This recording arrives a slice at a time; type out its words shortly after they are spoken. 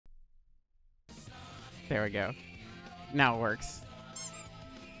There we go. Now it works.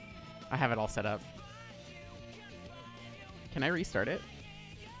 I have it all set up. Can I restart it?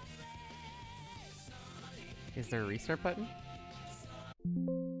 Is there a restart button?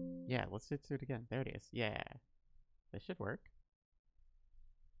 Yeah, let's do it again. There it is. Yeah. This should work.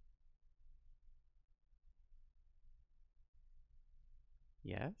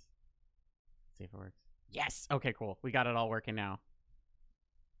 Yes. Let's see if it works. Yes! Okay, cool. We got it all working now.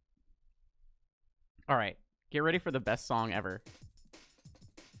 Alright. Get ready for the best song ever.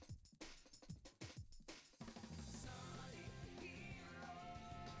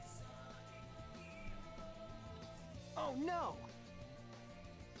 Oh no!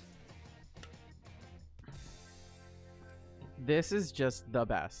 This is just the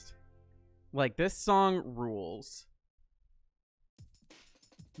best. Like, this song rules.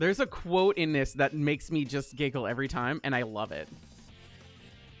 There's a quote in this that makes me just giggle every time, and I love it.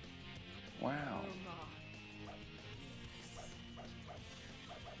 Wow.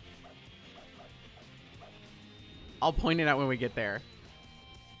 I'll point it out when we get there.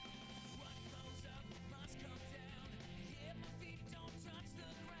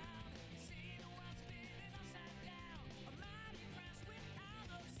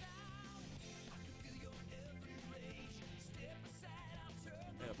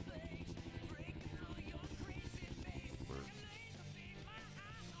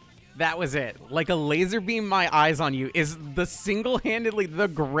 That was it. Like a laser beam my eyes on you is the single-handedly the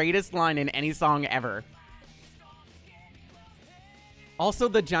greatest line in any song ever. Also,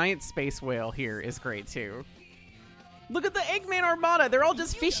 the giant space whale here is great too. Look at the Eggman Armada. They're all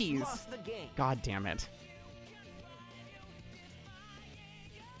just fishies. God damn it.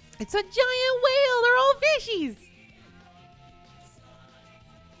 It's a giant whale. They're all fishies.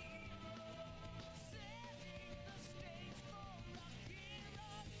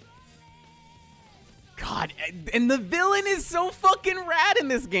 God, and the villain is so fucking rad in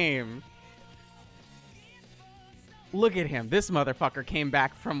this game. Look at him. This motherfucker came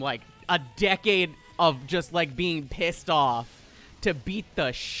back from like a decade of just like being pissed off to beat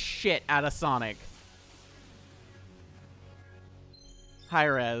the shit out of Sonic. High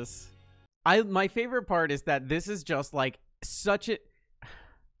res. My favorite part is that this is just like such a...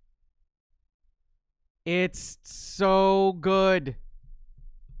 It's so good.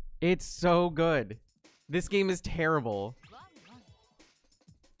 It's so good. This game is terrible.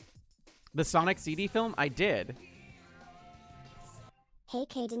 The Sonic CD film? I did. Hey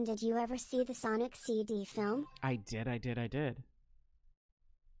Kdin, did you ever see the Sonic CD film? I did.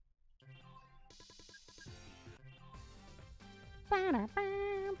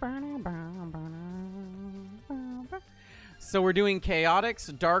 So we're doing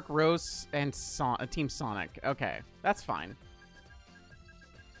Chaotix, Dark, Rose, and Team Sonic. Okay, that's fine.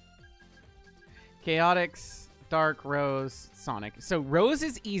 Chaotix, Dark, Rose, Sonic. So Rose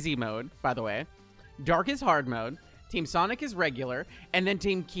is easy mode, by the way. Dark is hard mode. Team Sonic is regular. And then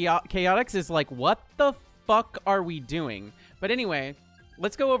Team Chaotix is like, what the fuck are we doing? But anyway,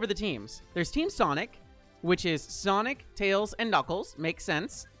 let's go over the teams. There's Team Sonic, which is Sonic, Tails, and Knuckles. Makes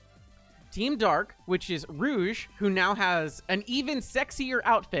sense. Team Dark, which is Rouge, who now has an even sexier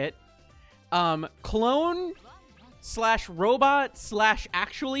outfit. Clone / robot /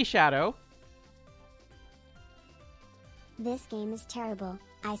 actually Shadow. This game is terrible.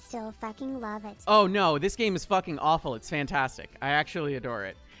 I still fucking love it. Oh no, this game is fucking awful. It's fantastic. I actually adore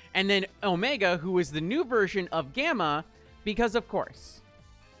it. And then Omega, who is the new version of Gamma, because of course.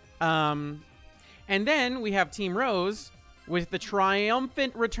 And then we have Team Rose with the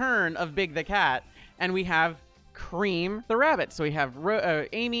triumphant return of Big the Cat, and we have Cream the Rabbit. So we have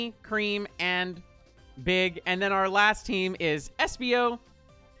Amy, Cream, and Big, and then our last team is Espio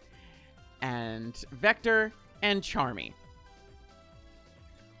and Vector and Charmy.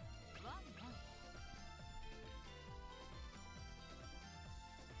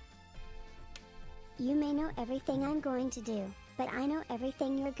 You may know everything I'm going to do, but I know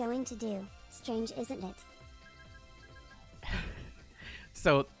everything you're going to do. Strange, isn't it?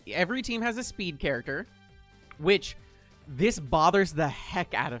 So every team has a speed character, which this bothers the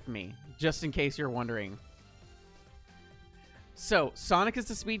heck out of me, just in case you're wondering. So Sonic is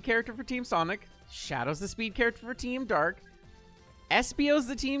the speed character for Team Sonic, Shadow's the speed character for Team Dark, Espio's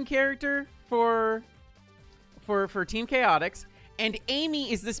the team character for Team Chaotix, and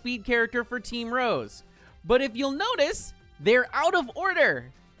Amy is the speed character for Team Rose. But if you'll notice, they're out of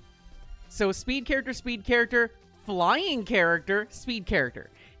order. So speed character, flying character, speed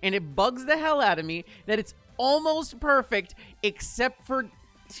character. And it bugs the hell out of me that it's almost perfect, except for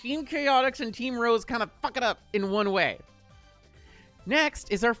Team Chaotix and Team Rose kind of fuck it up in one way.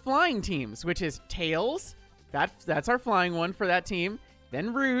 Next is our flying teams, which is Tails. That's our flying one for that team.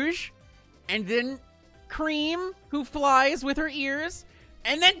 Then Rouge. And then Cream, who flies with her ears.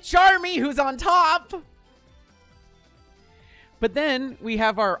 And then Charmy, who's on top. But then we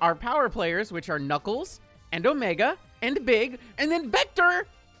have our power players, which are Knuckles and Omega and Big. And then Vector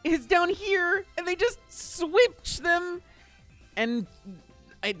is down here. And they just switch them. And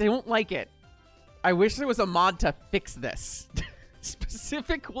they don't like it. I wish there was a mod to fix this.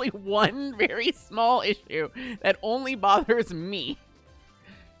 Specifically one very small issue that only bothers me.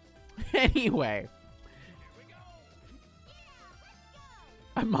 Anyway.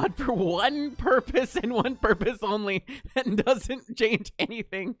 A mod for one purpose and one purpose only that doesn't change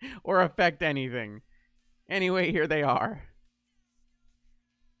anything or affect anything. Anyway, here they are.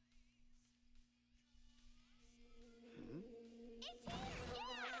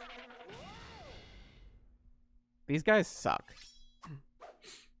 These guys suck.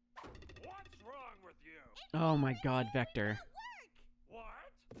 What's wrong with you? Oh my god, Vector. What?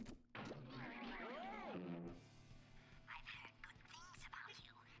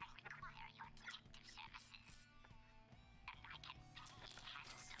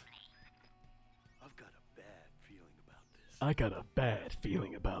 I've got a bad feeling about this. I got a bad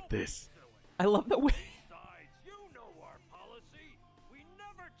feeling about this. I love the way Besides, you know our policy. We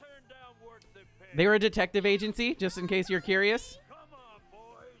never turn down work that pays. they're a detective agency, just in case you're curious. Come on,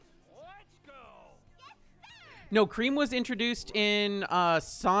 boys. Let's go. No, Cream was introduced in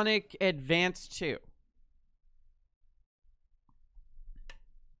Sonic Advance 2.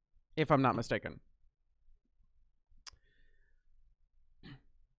 If I'm not mistaken.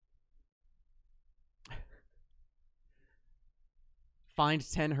 Find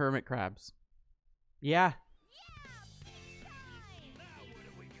 10 hermit crabs. Yeah.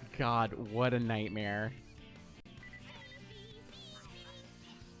 God, what a nightmare.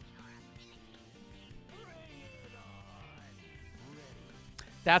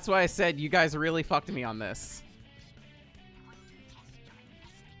 That's why I said you guys really fucked me on this.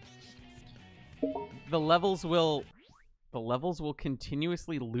 The levels will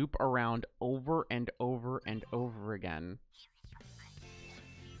continuously loop around over and over and over again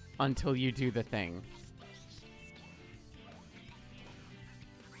until you do the thing.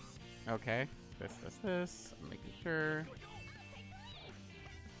 Okay. This. I'm making sure.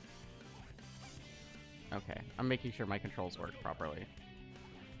 Okay. I'm making sure my controls work properly.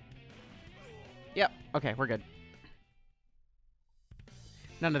 Yep. Okay, we're good.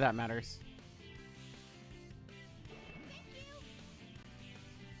 None of that matters.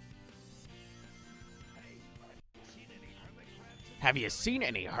 Have you seen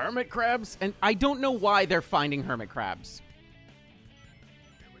any hermit crabs? And I don't know why they're finding hermit crabs.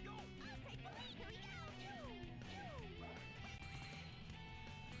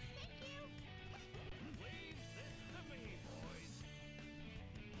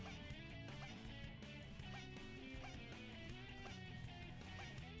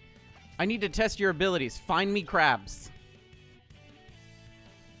 I need to test your abilities. Find me crabs.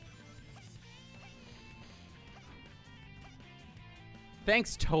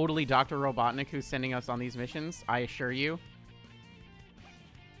 Thanks, totally, Dr. Robotnik, who's sending us on these missions, I assure you.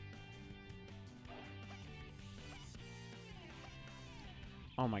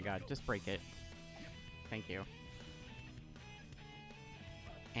 Oh my god, just break it. Thank you.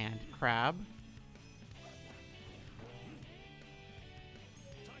 And crab.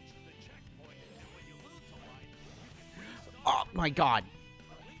 Oh my god.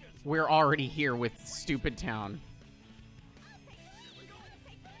 We're already here with Stupid Town.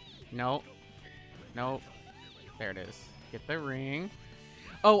 Nope. Nope. There it is. Get the ring.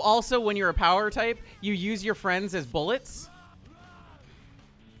 Oh, also, when you're a power type, you use your friends as bullets.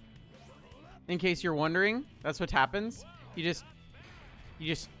 In case you're wondering, that's what happens. You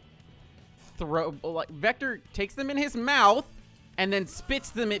just throw, like, Vector takes them in his mouth and then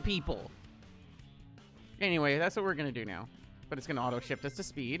spits them at people. Anyway, that's what we're gonna do now. But it's gonna auto shift us to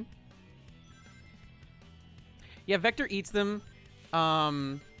speed. Yeah, Vector eats them.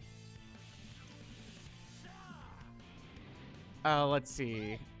 Let's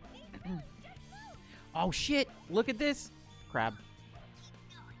see. Oh shit! Look at this, crab.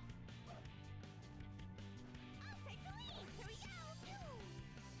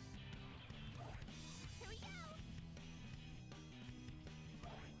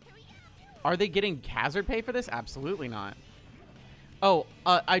 Are they getting hazard pay for this? Absolutely not. Oh,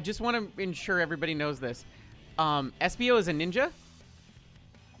 I just want to ensure everybody knows this. SBO is a ninja,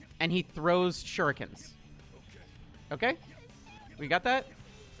 and he throws shurikens. Okay? We got that?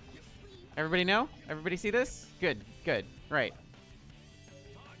 Everybody know? Everybody see this? Good, good. Right.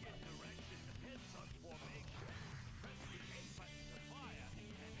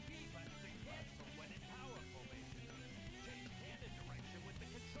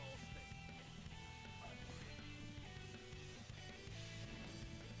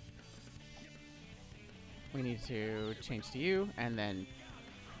 We need to change to you, and then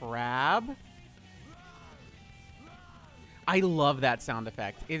crab. I love that sound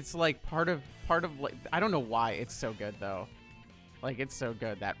effect. It's like part of like, I don't know why it's so good though. Like, it's so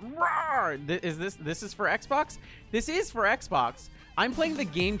good. That roar! This is for Xbox? This is for Xbox. I'm playing the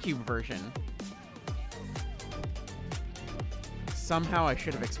GameCube version. Somehow I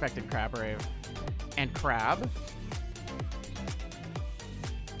should have expected Crab Rave. And Crab.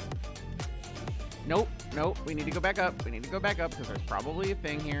 Nope, nope. We need to go back up. We need to go back up because there's probably a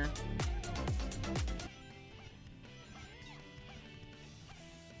thing here.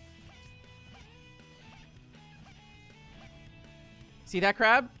 See that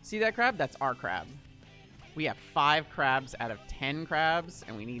crab? See that crab? That's our crab. We have 5 crabs out of 10 crabs,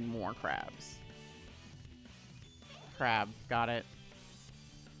 and we need more crabs. Crab. Got it.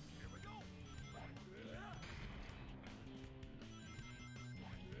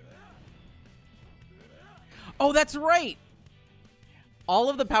 Oh, that's right! All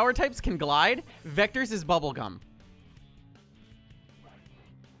of the power types can glide. Vectors is bubblegum.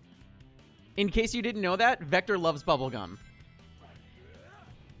 In case you didn't know that, Vector loves bubblegum.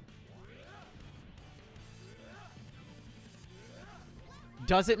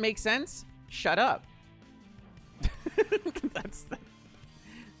 Does it make sense? Shut up. That's the...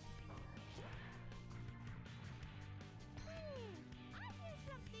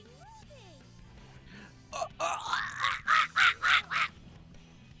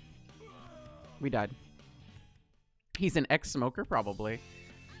 We died. He's an ex-smoker, probably.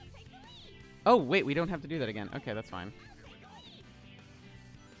 Oh, wait, we don't have to do that again. Okay, that's fine.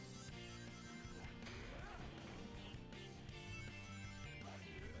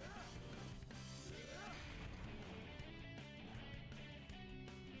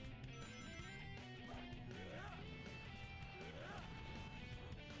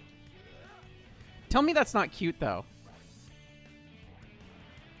 Tell me that's not cute, though.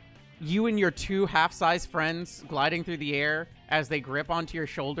 You and your 2 half-size friends gliding through the air as they grip onto your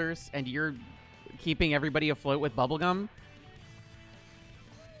shoulders, and you're keeping everybody afloat with bubblegum.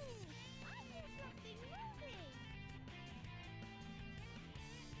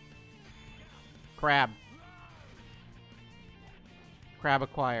 Crab. Crab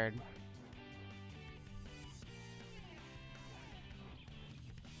acquired.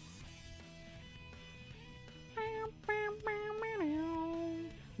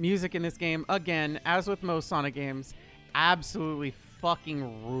 Music in this game, again, as with most Sonic games, absolutely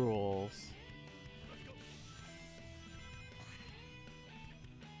fucking rules.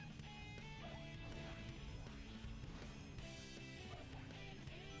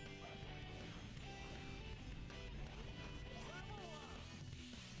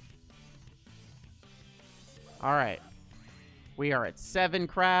 All right. We are at 7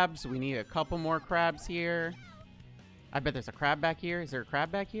 crabs. We need a couple more crabs here. I bet there's a crab back here. Is there a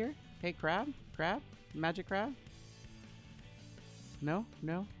crab back here? Hey, crab? Crab? Magic crab? No,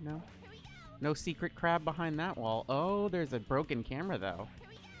 no, no. No secret crab behind that wall. Oh, there's a broken camera, though.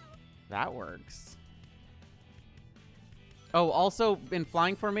 That works. Oh, also, in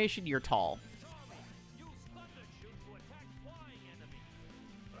flying formation, you're tall.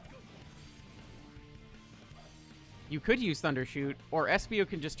 You could use Thundershoot, or Espio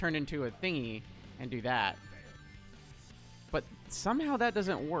can just turn into a thingy and do that. But somehow that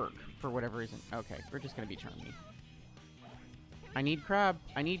doesn't work for whatever reason. Okay, we're just gonna be charming. I need crab.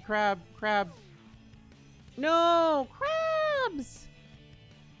 I need crab. Crab. No! Crabs!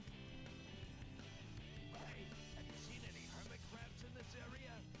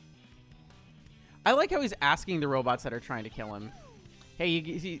 I like how he's asking the robots that are trying to kill him.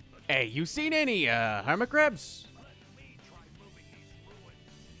 Hey, you seen any hermit crabs?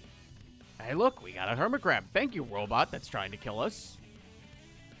 Hey, look, we got a hermit crab. Thank you, robot that's trying to kill us.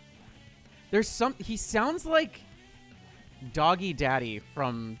 There's some... He sounds like Doggy Daddy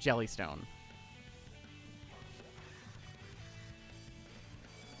from Jellystone.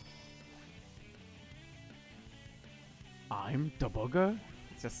 I'm the booger?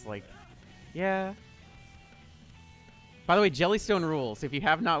 It's just like... Yeah. By the way, Jellystone rules. If you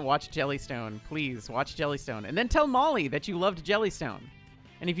have not watched Jellystone, please watch Jellystone. And then tell Molly that you loved Jellystone.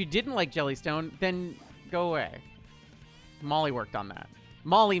 And if you didn't like Jellystone, then go away. Molly worked on that.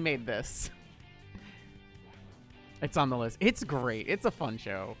 Molly made this. It's on the list. It's great. It's a fun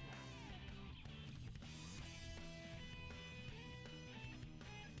show.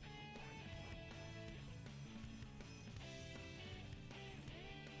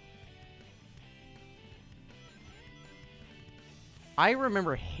 I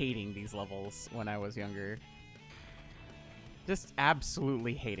remember hating these levels when I was younger. Just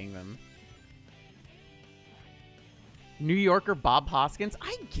absolutely hating them. New Yorker Bob Hoskins?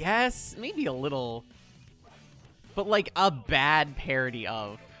 I guess. Maybe a little. But like a bad parody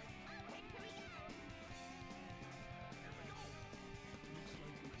of.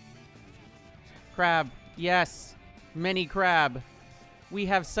 Crab. Yes. Many crab. We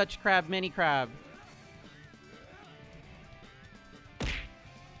have such crab, many crab.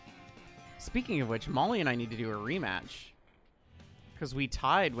 Speaking of which, Molly and I need to do a rematch. Because we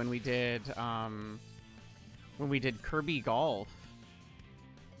tied when we did Kirby Golf.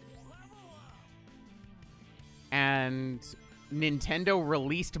 And Nintendo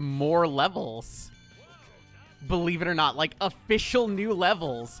released more levels. Believe it or not, like official new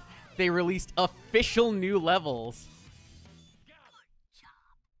levels. They released official new levels.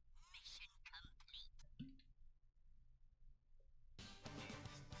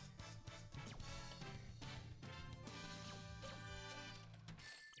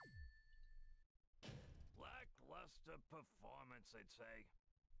 Lackluster performance, I'd say.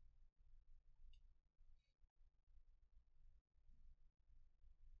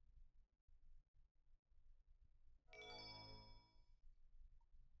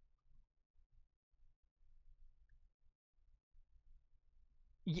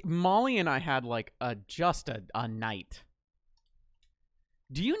 Molly and I had like just a night.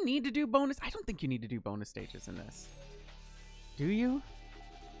 Do you need to do bonus? I don't think you need to do bonus stages in this. Do you?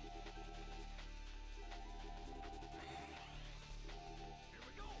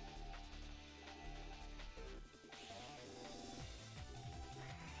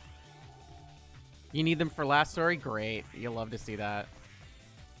 You need them for last story? Great. You'll love to see that.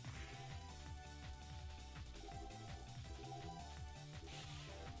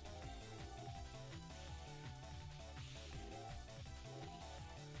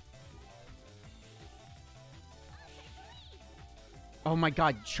 Oh my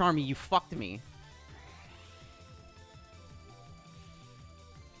god, Charmy, you fucked me.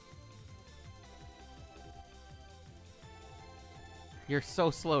 You're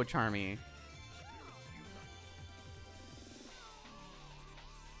so slow, Charmy.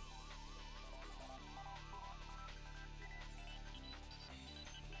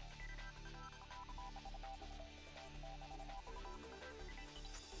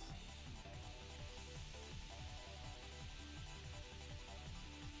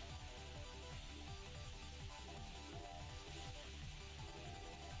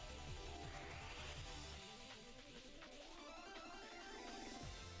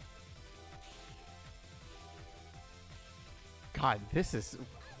 God, this is...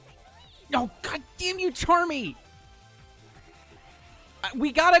 Oh, god damn you, Charmy!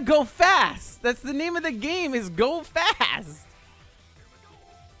 We gotta go fast! That's the name of the game, is go fast!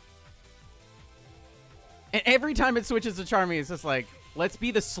 And every time it switches to Charmy, it's just like, let's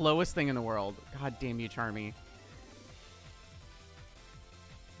be the slowest thing in the world. God damn you, Charmy.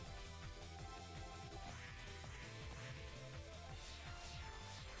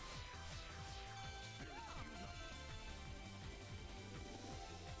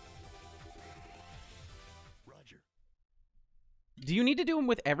 Do you need to do them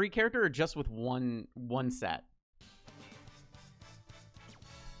with every character or just with one set?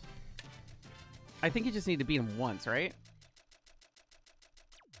 I think you just need to beat him once, right?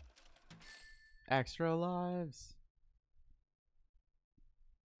 Extra lives.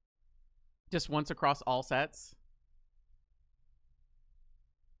 Just once across all sets?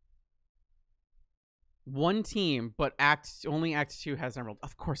 One team, but only Act 2 has Emerald.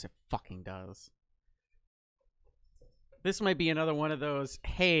 Of course it fucking does. This might be another one of those,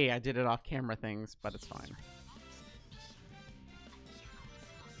 hey, I did it off camera things, but it's fine.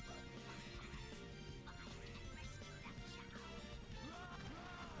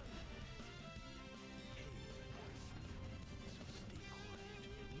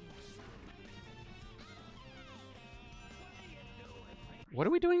 What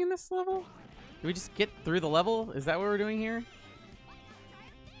are we doing in this level? Do we just get through the level? Is that what we're doing here?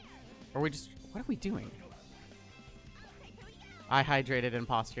 Or we just... What are we doing? I hydrated and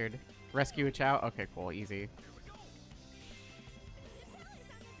postured. Rescue a Chow? Okay, cool. Easy.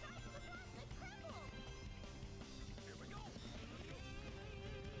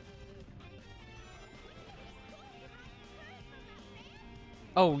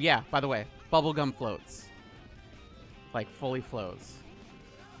 Oh, yeah. By the way, bubblegum floats. Like, fully flows.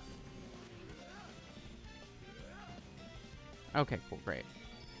 Okay, cool. Great.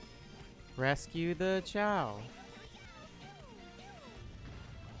 Rescue the Chow.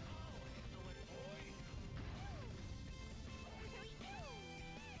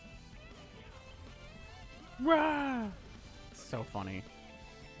 Rah! So funny.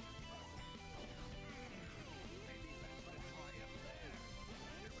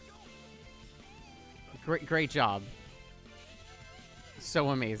 Great job. So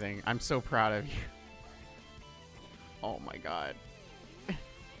amazing. I'm so proud of you. Oh my god.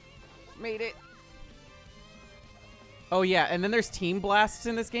 Made it. Oh yeah, and then there's team blasts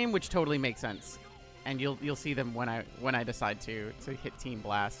in this game, which totally makes sense. And you'll see them when I decide to hit team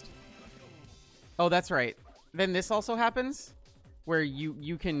blast. Oh, that's right. Then this also happens where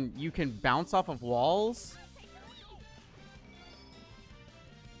you can bounce off of walls.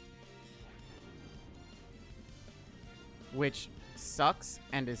 Which sucks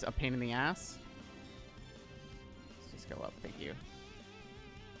and is a pain in the ass. Let's just go up, thank you.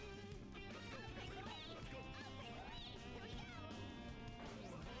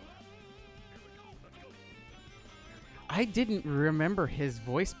 I didn't remember his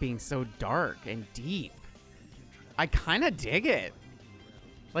voice being so dark and deep. I kind of dig it.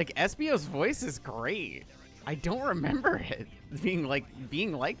 Like, Espio's voice is great. I don't remember it being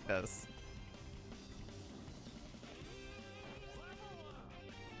like this.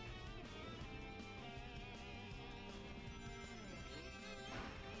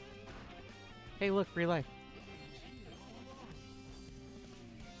 Hey, look, free life.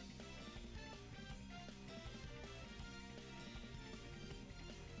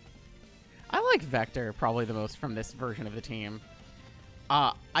 I like Vector probably the most from this version of the team.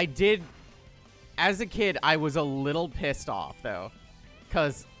 I did, as a kid, I was a little pissed off, though.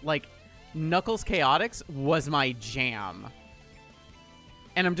 Because, like, Knuckles Chaotix was my jam.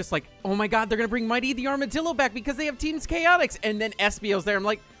 And I'm just like, oh my god, they're going to bring Mighty the Armadillo back because they have Teams Chaotix. And then Espio's there. I'm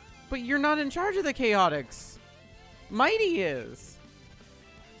like, but you're not in charge of the Chaotix. Mighty is.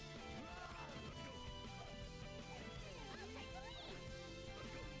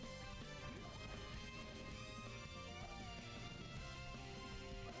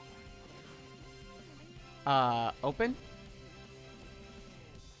 Open?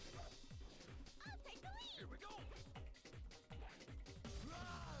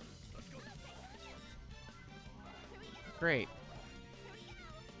 Great.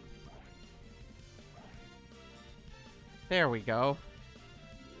 There we go.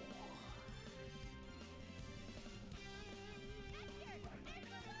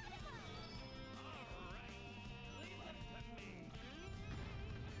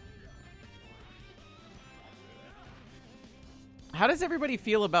 How does everybody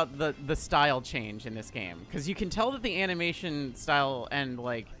feel about the style change in this game? Because you can tell that the animation style and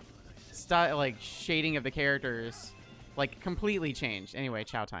like shading of the characters like completely changed. Anyway,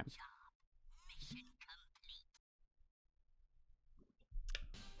 chow time.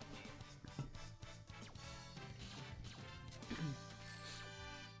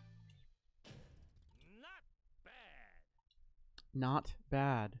 Not bad. Not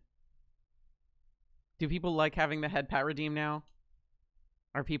bad. Do people like having the head pat redeem now?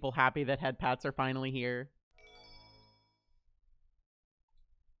 Are people happy that head pats are finally here?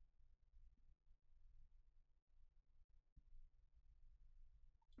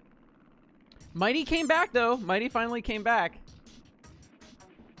 Mighty came back, though. Mighty finally came back.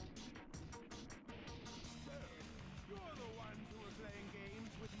 You're the ones who are playing games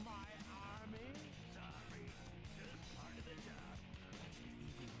with my army. Sorry, just part of the job.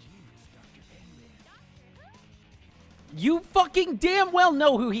 You fucking damn well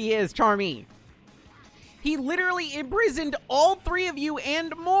know who he is, Charmy. He literally imprisoned all three of you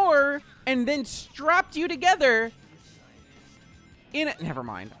and more, and then strapped you together in it. Never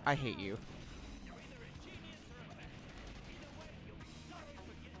mind. I hate you.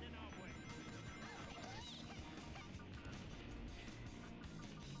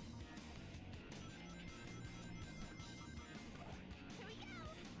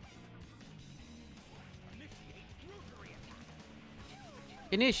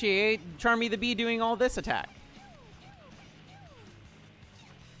 Initiate Charmy the Bee doing all this attack.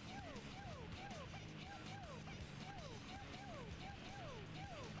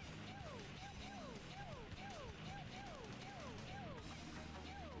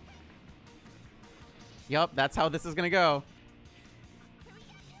 Yup, that's how this is gonna go.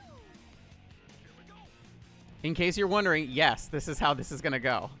 In case you're wondering, yes, this is how this is gonna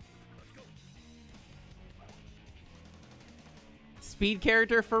go. Speed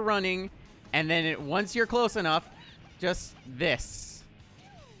character for running, and then once you're close enough, just this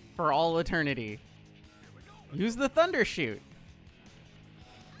for all eternity. Use the Thunder Shoot.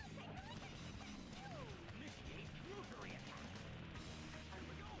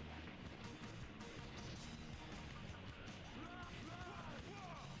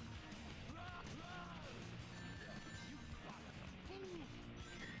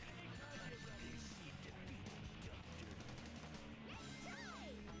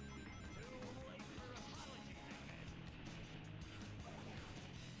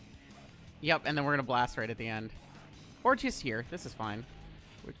 Yep, and then we're gonna blast right at the end. Or just here. This is fine.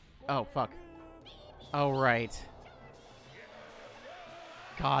 Oh, fuck. Oh, right.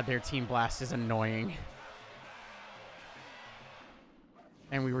 God, their team blast is annoying.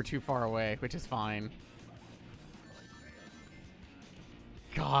 And we were too far away, which is fine.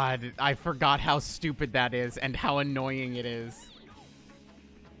 God, I forgot how stupid that is and how annoying it is.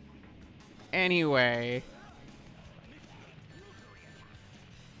 Anyway.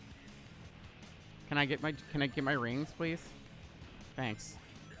 Can I get my rings, please? Thanks.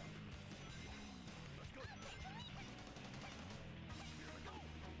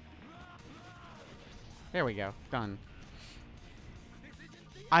 There we go. Done.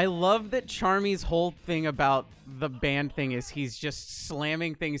 I love that Charmy's whole thing about the band thing is he's just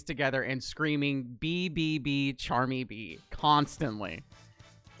slamming things together and screaming B, B, B, Charmy B constantly.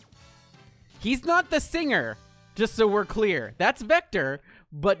 He's not the singer, just so we're clear. That's Vector,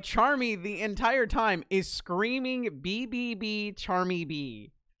 but Charmy the entire time is screaming B, B, B, Charmy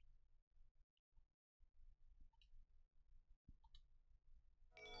B.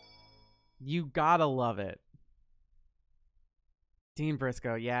 You gotta love it. Dean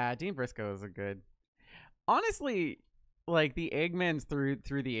Briscoe, yeah, Dean Briscoe is a good. Honestly, like the Eggmans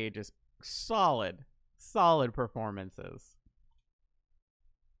through the ages, solid performances.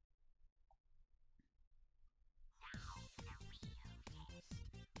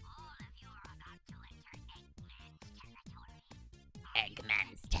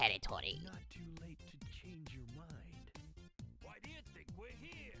 Eggman's territory. Not too late to change your mind. Why do you think we're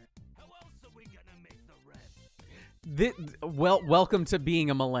here? How else are we gonna make the rent? Welcome to being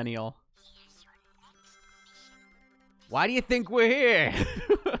a millennial. Why do you think we're here?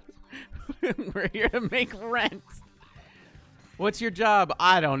 We're here to make rent. What's your job?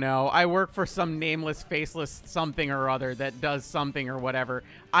 I don't know. I work for some nameless, faceless something or other that does something or whatever.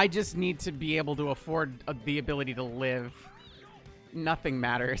 I just need to be able to afford the ability to live. Nothing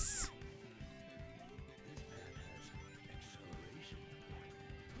matters.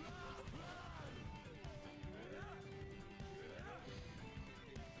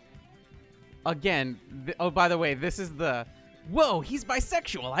 Again, oh, by the way, this is the... Whoa, he's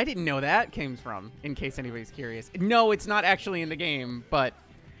bisexual. I didn't know that came from, in case anybody's curious. No, it's not actually in the game, but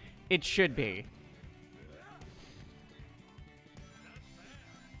it should be.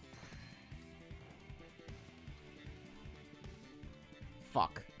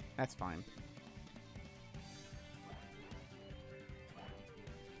 Fuck. That's fine.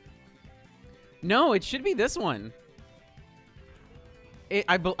 No, it should be this one.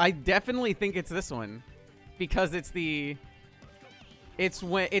 I definitely think it's this one, because it's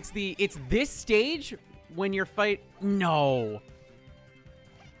this stage when you're no,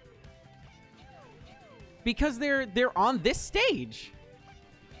 because they're on this stage.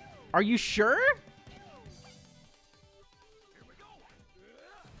 Are you sure?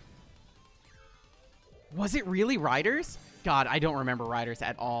 Was it really Riders? God, I don't remember Riders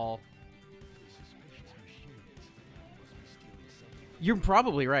at all. You're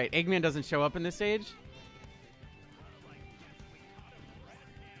probably right. Eggman doesn't show up in this stage.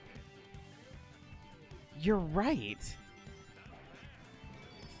 You're right.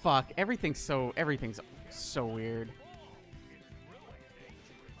 Fuck. Everything's so weird.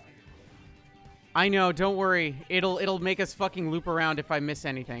 I know, don't worry. It'll make us fucking loop around if I miss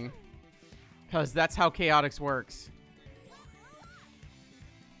anything. 'Cause that's how Chaotix works.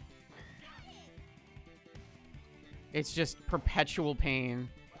 It's just perpetual pain.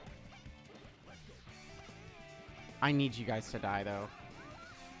 I need you guys to die, though.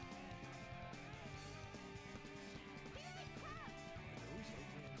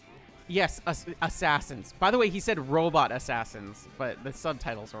 Yes, assassins. By the way, he said robot assassins, but the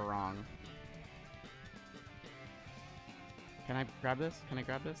subtitles were wrong. Can I grab this? Can I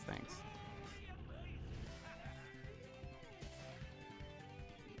grab this? Thanks.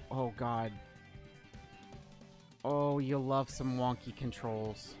 Oh, God. Oh, you'll love some wonky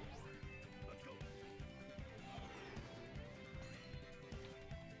controls.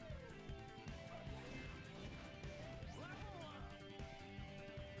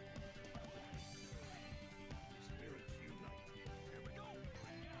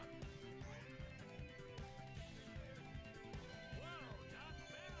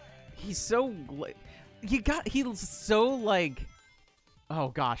 He's so... He's so, like... Oh,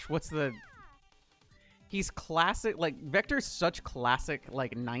 gosh. What's the... He's classic, like, Vector's such classic,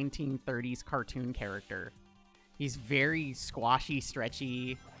 like, 1930s cartoon character. He's very squashy,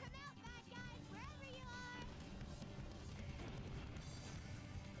 stretchy.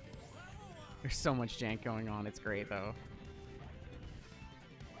 There's so much jank going on. It's great, though.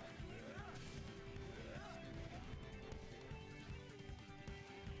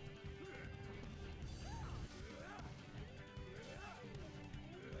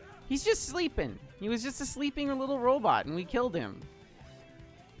 He's just sleeping. He was just a sleeping little robot, and we killed him.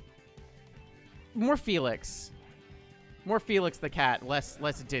 More Felix. More Felix the cat, less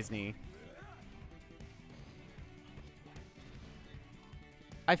Disney.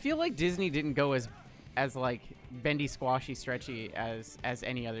 I feel like Disney didn't go as like bendy, squashy, stretchy as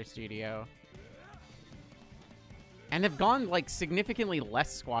any other studio. And they've gone like significantly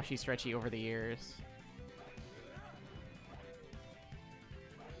less squashy, stretchy over the years.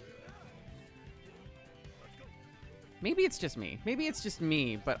 Maybe it's just me. Maybe it's just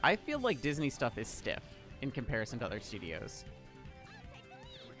me, but I feel like Disney stuff is stiff in comparison to other studios.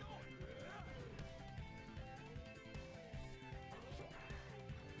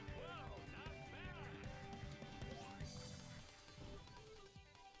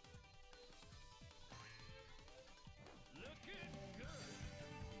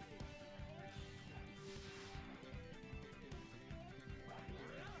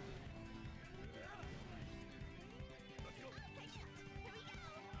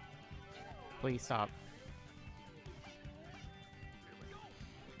 Please stop.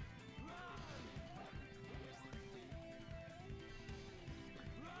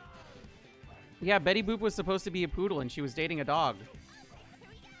 Yeah, Betty Boop was supposed to be a poodle and she was dating a dog.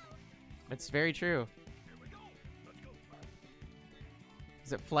 It's very true.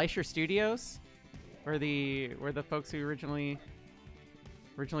 Is it Fleischer Studios? Were the folks who originally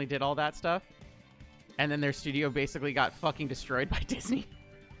did all that stuff? And then their studio basically got fucking destroyed by Disney.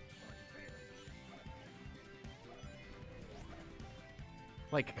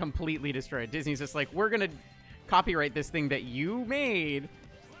 Like, completely destroyed. Disney's just like, we're gonna copyright this thing that you made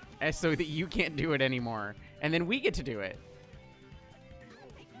so that you can't do it anymore. And then we get to do it.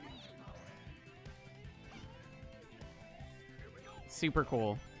 Super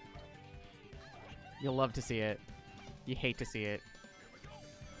cool. You'll love to see it. You hate to see it.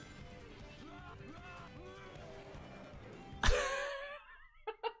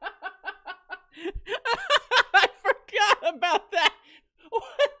 I forgot about that.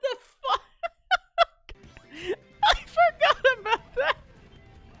 What the fuck? I forgot about that.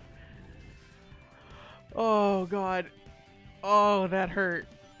 Oh, God. Oh, that hurt.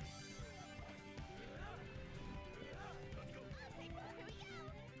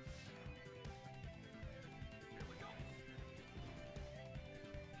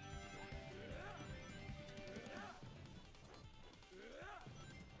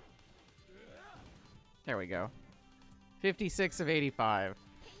 There we go. 56 of 85.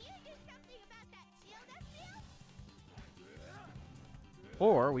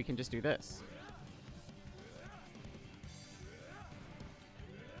 Or we can just do this.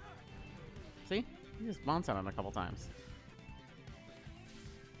 See? You just bounce on it a couple times.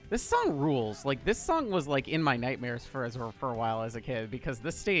 This song rules. Like, this song was, like, in my nightmares for a while as a kid because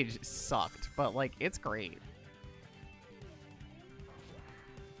this stage sucked. But, like, it's great.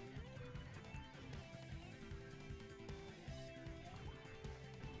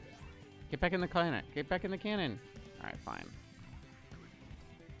 Get back in the cannon. Get back in the cannon. All right, fine.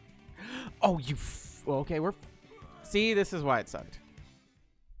 Oh, you... okay, we're... See, this is why it sucked.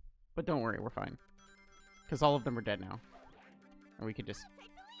 But don't worry, we're fine. Because all of them are dead now. And we could just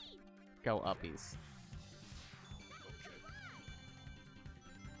go uppies.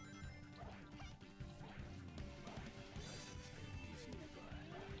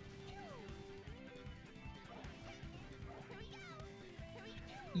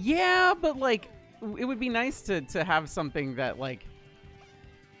 Yeah, but, like, it would be nice to have something that, like,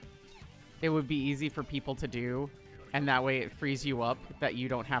 it would be easy for people to do, and that way it frees you up, that you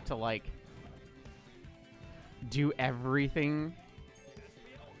don't have to, like, do everything.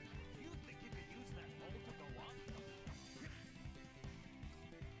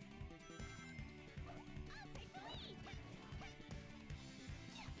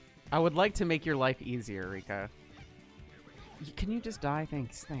 I would like to make your life easier, Rika. Can you just die?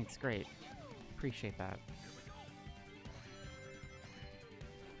 Thanks. Thanks. Great. Appreciate that.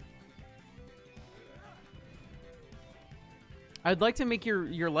 I'd like to make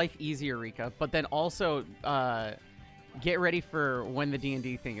your life easier, Rika, but then also get ready for when the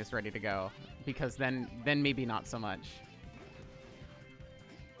D&D thing is ready to go, because then maybe not so much.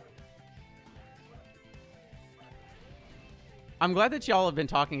 I'm glad that y'all have been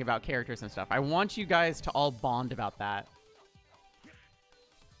talking about characters and stuff. I want you guys to all bond about that.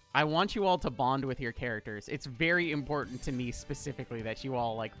 I want you all to bond with your characters. It's very important to me specifically that you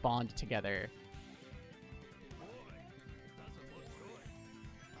all, like, bond together.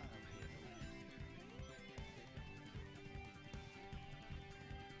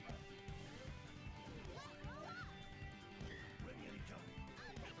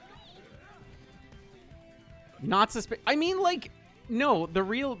 Not I mean, like, no, the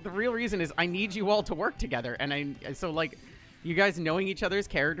real reason is I need you all to work together, and so like, you guys knowing each other's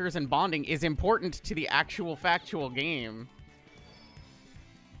characters and bonding is important to the actual factual game.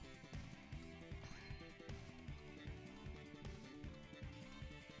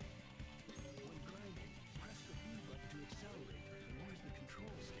 When grinding, press the B button to accelerate and use the control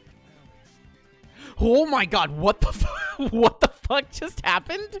stick to balance. Oh my god, what the what the fuck just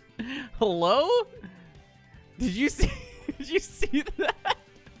happened? Hello? Did you see did you see that?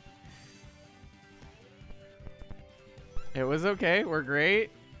 It was okay. We're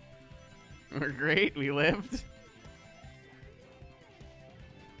great. We're great. We lived.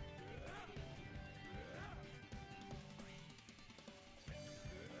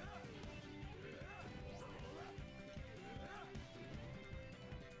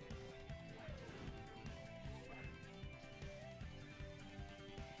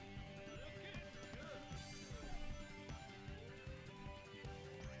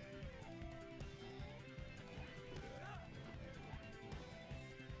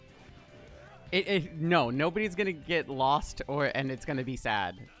 No, nobody's gonna get lost and it's gonna be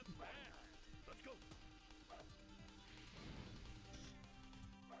sad.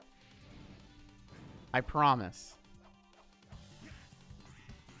 I promise.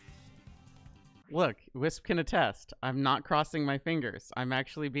 Look, Wisp can attest. I'm not crossing my fingers. I'm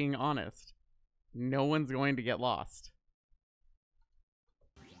actually being honest. No one's going to get lost.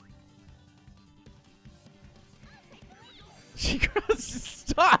 She crossed.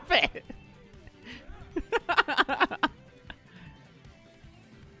 Stop it!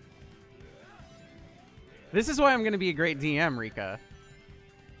 This is why I'm going to be a great DM, Rika.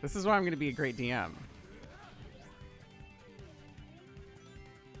 This is why I'm going to be a great DM.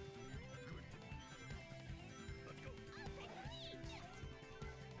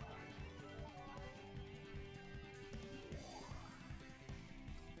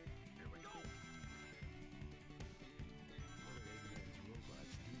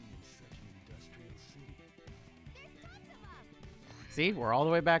 See, we're all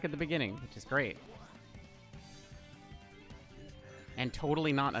the way back at the beginning, which is great. And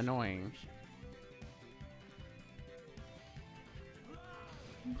totally not annoying.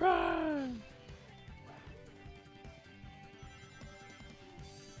 Run!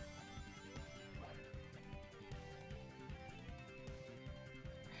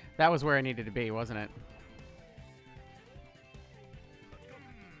 That was where I needed to be, wasn't it?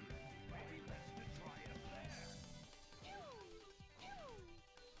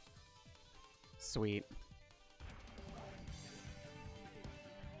 Sweet.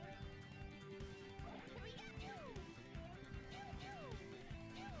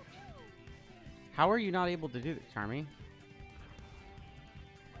 How are you not able to do this, Charmy?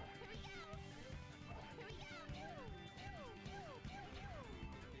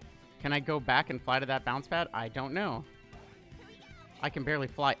 Can I go back and fly to that bounce pad? I don't know. I can barely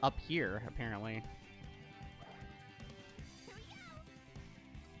fly up here, apparently.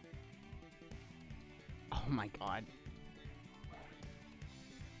 Oh my god.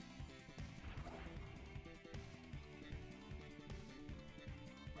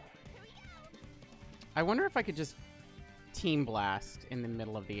 I wonder if I could just team blast in the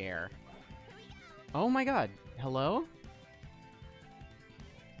middle of the air. Oh my god. Hello?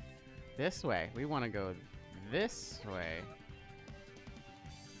 This way. We want to go this way.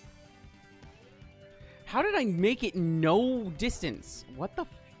 How did I make it no distance? What the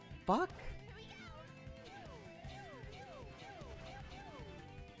fuck?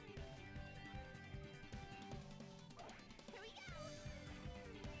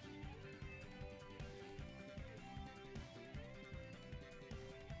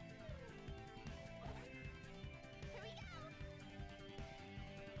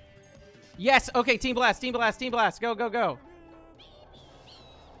 Yes, okay, team blast, team blast, team blast. Go, go, go.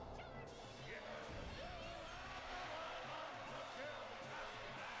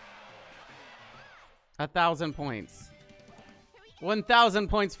 A 1,000 points. 1,000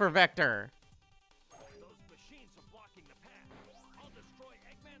 points for Vector. Those machines are blocking the path. I'll destroy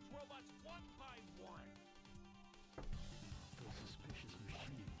Eggman's robots one by one. Those suspicious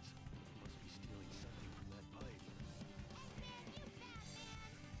machines must be stealing something from that pipe. Well,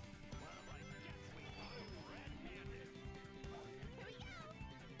 I guess we got him red-handed.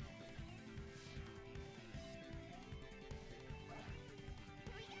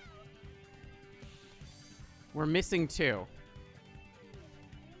 We're missing 2.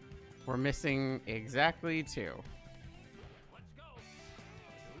 We're missing exactly 2. Let's go.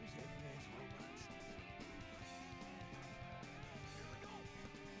 Those Eggman's robots.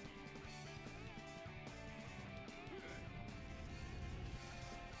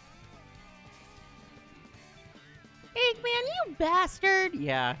 Eggman, you bastard!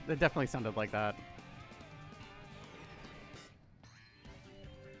 Yeah, it definitely sounded like that.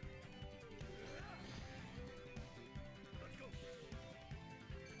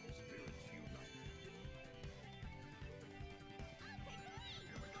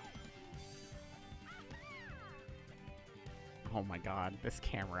 Oh my god, this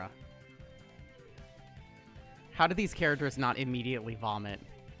camera. How do these characters not immediately vomit?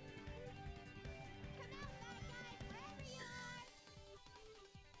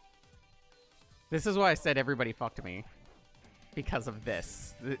 This is why I said everybody fucked me. Because of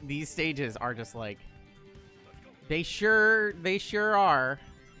this. These stages are just like... They sure are.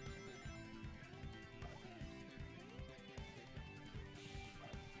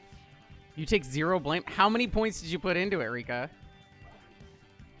 You take 0 blame? How many points did you put into it, Rika?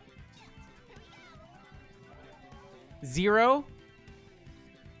 0?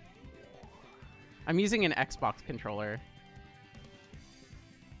 I'm using an Xbox controller.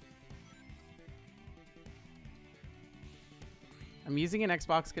 I'm using an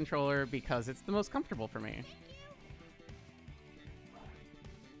Xbox controller because it's the most comfortable for me.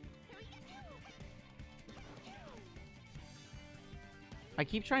 I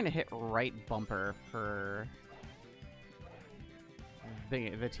keep trying to hit right bumper for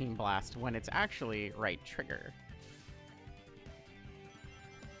the Team Blast when it's actually right trigger.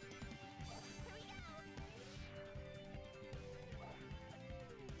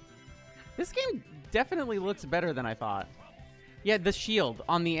 This game definitely looks better than I thought. Yeah, the shield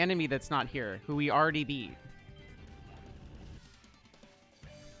on the enemy that's not here, who we already beat.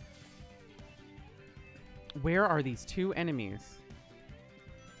 Where are these 2 enemies?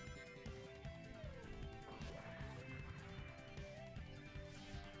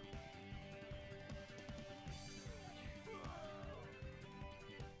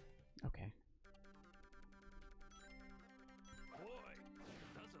 Okay. Boy,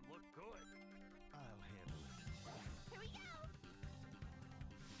 it doesn't look good. I'll handle it.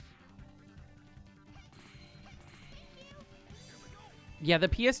 Yeah, the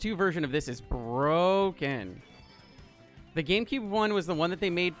PS2 version of this is broken. The GameCube one was the one that they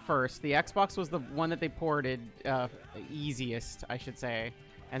made first. The Xbox was the one that they ported easiest, I should say.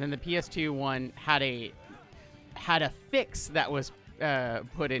 And then the PS2 one had a fix that was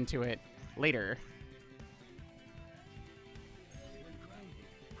put into it later. When grinding,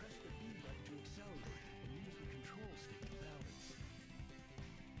 press the B button to accelerate and use the control stick to balance.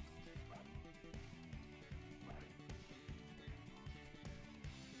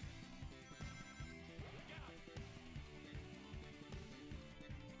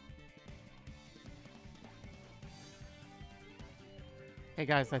 Hey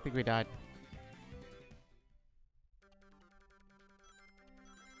guys, I think we died.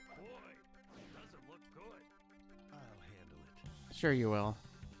 Boy, it doesn't look good. I'll handle it. Sure you will.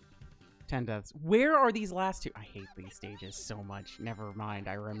 10 deaths. Where are these last 2? I hate these stages so much. Never mind,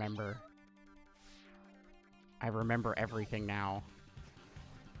 I remember. I remember everything now.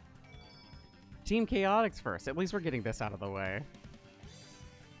 Team Chaotix first. At least we're getting this out of the way.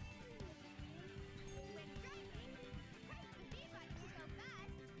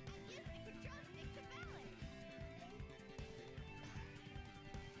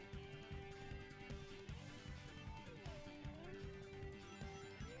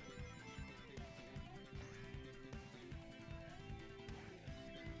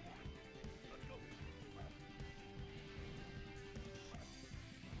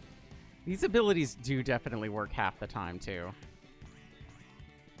 These abilities do definitely work half the time, too.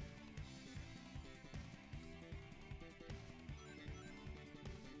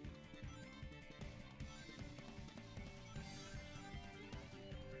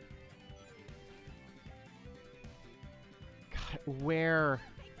 God, where?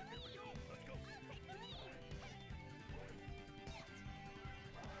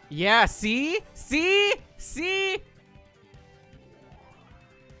 Yeah, see? See? See?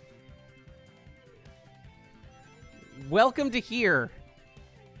 Welcome to here.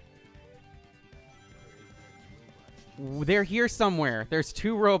 They're here somewhere. There's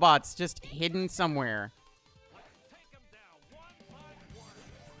 2 robots just hidden somewhere. Let's take them down one by one.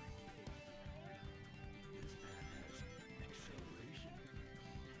 Acceleration.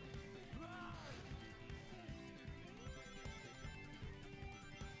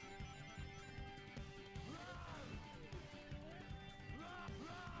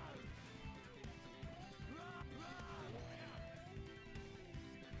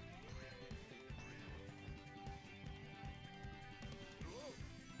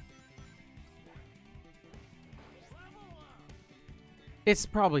 It's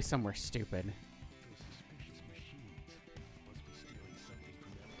probably somewhere stupid. Those suspicious machines.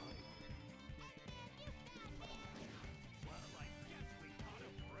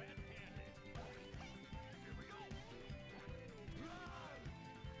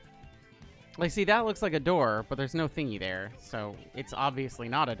 Like, see, that looks like a door, but there's no thingy there. So it's obviously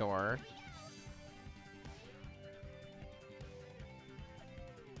not a door.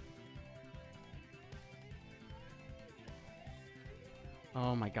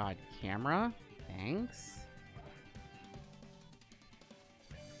 Oh my god, camera? Thanks.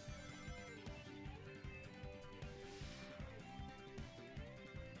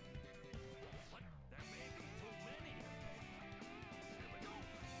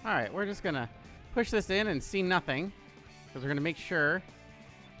 Alright, we're just gonna push this in and see nothing. Because we're gonna make sure.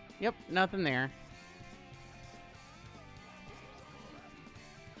 Yep, nothing there.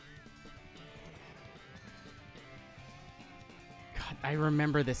 God, I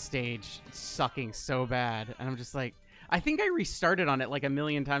remember this stage sucking so bad. And I'm just like, I think I restarted on it like a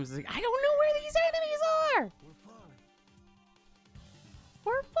million times. It's like, I don't know where these enemies are!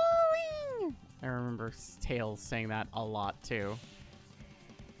 We're falling! I remember Tails saying that a lot too.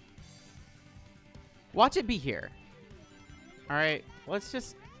 Watch it be here. Alright, let's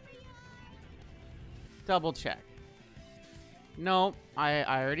just double check. No, I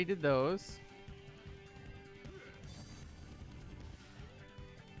already did those.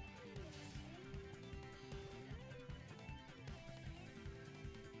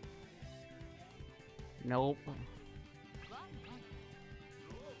 Nope.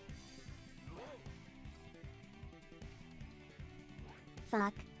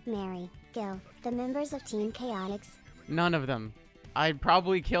 Fuck, Mary, Gil, the members of Team Chaotix. None of them. I'd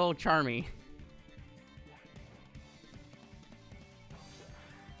probably kill Charmy.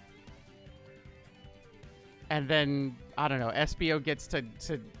 And then, I don't know, SBO gets to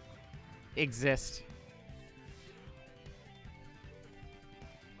exist.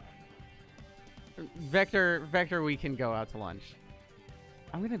 Vector, we can go out to lunch.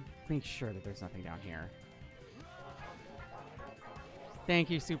 I'm gonna make sure that there's nothing down here.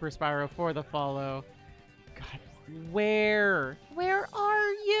 Thank you, Super Spyro, for the follow. God, where? Where are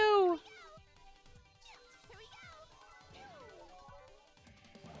you?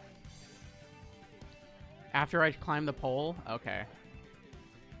 After I climb the pole? Okay.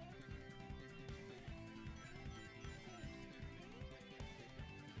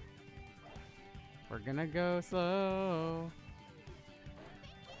 We're gonna go slow.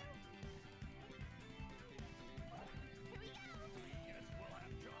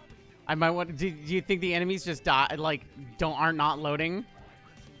 I might want. Do you think the enemies just die? Like, are not loading?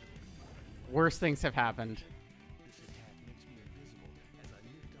 Worse things have happened.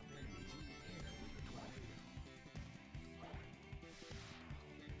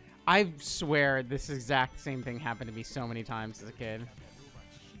 I swear this exact same thing happened to me so many times as a kid.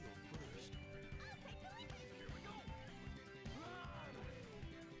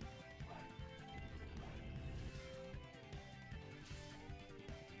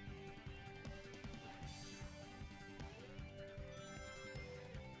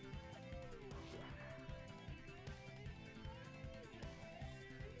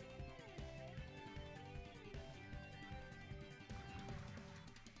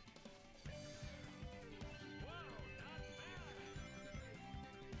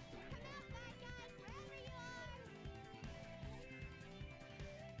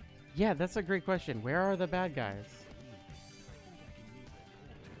 Yeah, that's a great question. Where are the bad guys?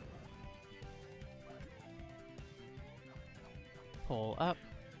 Pull up.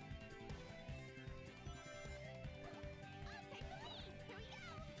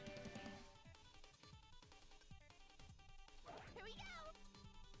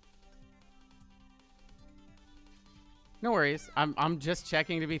 No worries. I'm just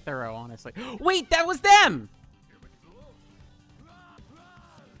checking to be thorough, honestly. Wait, that was them!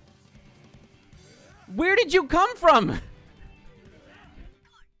 Where did you come from?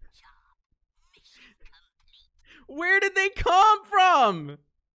 Where did they come from?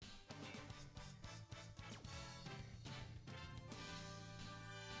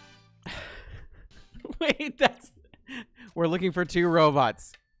 Wait, that's... We're looking for 2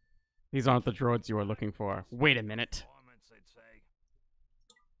 robots. These aren't the droids you are looking for. Wait a minute.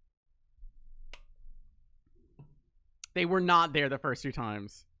 They were not there the first 2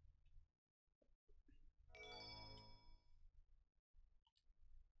 times.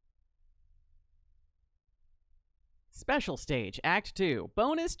 Special stage, Act 2,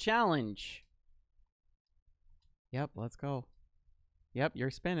 bonus challenge. Yep, let's go. Yep,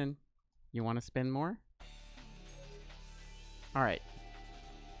 you're spinning. You want to spin more? All right.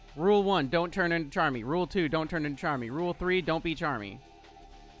 Rule 1, don't turn into Charmy. Rule 2, don't turn into Charmy. Rule 3, don't be Charmy.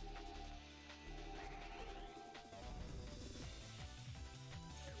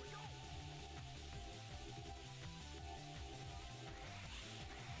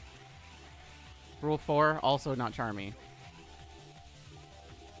 Rule 4, also not Charmy.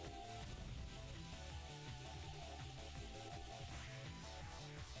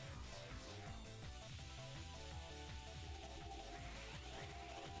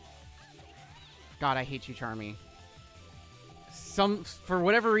 God, I hate you, Charmy. For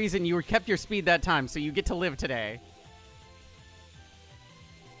whatever reason, you kept your speed that time, so you get to live today.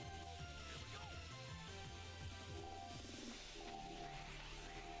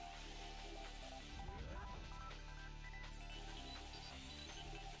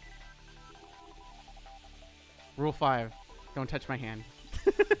 Rule 5, don't touch my hand.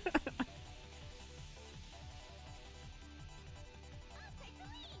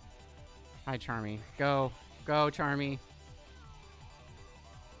 Hi, Charmy. Go. Go, Charmy.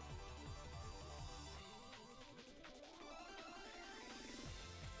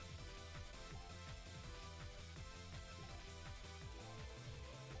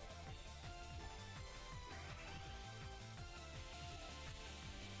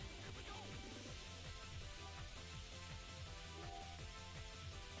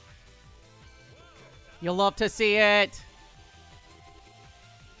 You'll love to see it.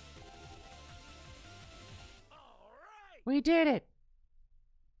 We did it.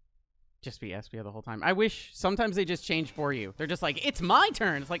 Just be Espia the whole time. I wish sometimes they just change for you. They're just like, it's my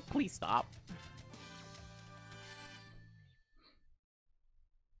turn. It's like, please stop.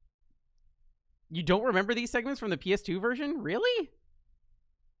 You don't remember these segments from the PS2 version? Really?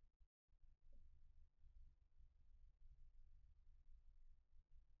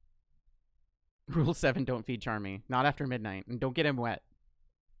 Rule 7, don't feed Charmy. Not after midnight. And don't get him wet.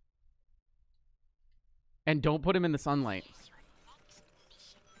 And don't put him in the sunlight.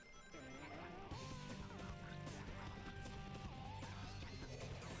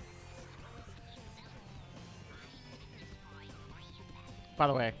 By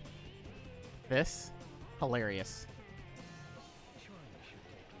the way, this, hilarious.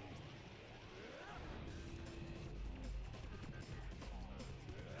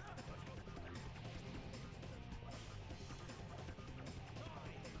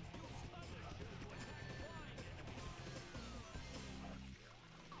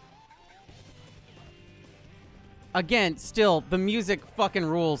 Again, still, the music fucking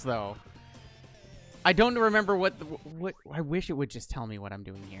rules, though. I don't remember what I wish it would just tell me what I'm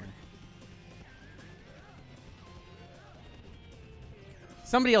doing here.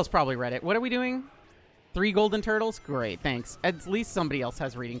 Somebody else probably read it. What are we doing? 3 golden turtles? Great, thanks. At least somebody else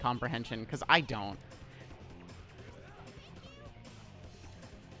has reading comprehension, because I don't.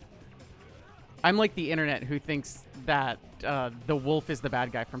 I'm like the internet who thinks that the wolf is the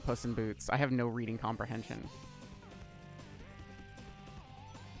bad guy from Puss in Boots. I have no reading comprehension.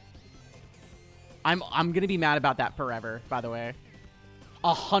 I'm gonna be mad about that forever, by the way.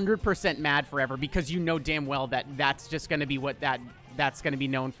 100% mad forever, because you know damn well that that's just gonna be what that's gonna be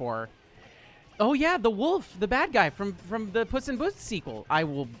known for. Oh yeah, the wolf, the bad guy from the Puss in Boots sequel.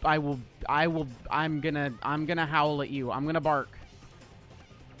 I'm gonna howl at you. I'm gonna bark.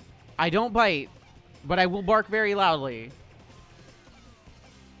 I don't bite, but I will bark very loudly.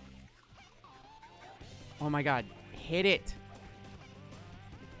 Oh my god, hit it.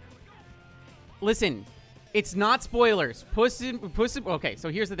 Listen, it's not spoilers. Okay, so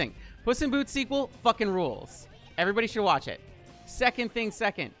here's the thing. Puss in Boots sequel fucking rules. Everybody should watch it. Second,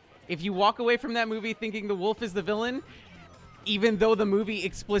 if you walk away from that movie thinking the wolf is the villain, even though the movie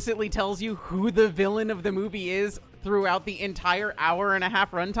explicitly tells you who the villain of the movie is throughout the entire hour-and-a-half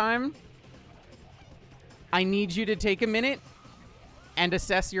runtime, I need you to take a minute and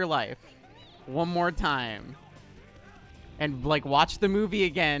assess your life one more time. And, like, watch the movie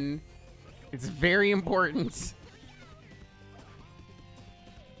again. It's very important.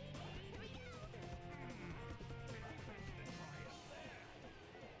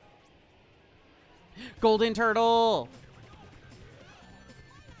 Golden Turtle!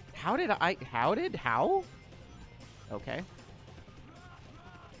 How? Okay.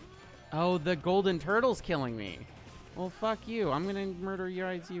 Oh, the Golden Turtle's killing me. Well, fuck you. I'm gonna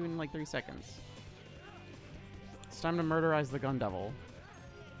murderize you in like 3 seconds. It's time to murderize the Gun Devil.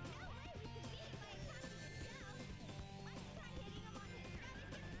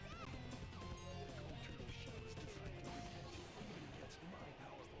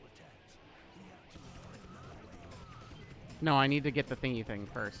 No, I need to get the thingy thing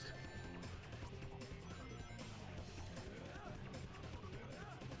first.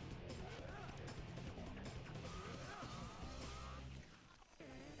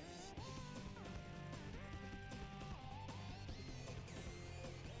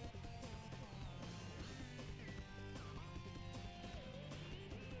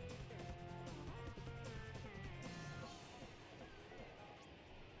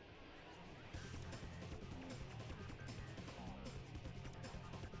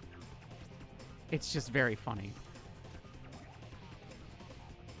 It's just very funny.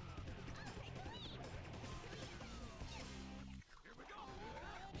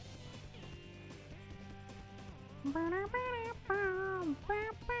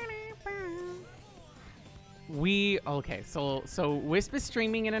 Okay, so Wisp is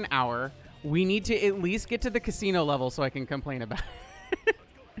streaming in an hour. We need to at least get to the casino level so I can complain about it.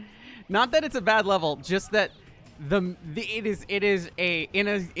 Not that it's a bad level, just that it is in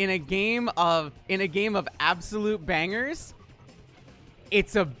a game of absolute bangers.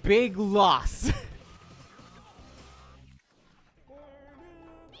 It's a big loss.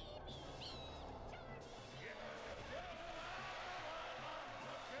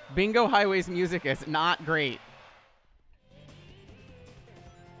 Bingo Highway's music is not great.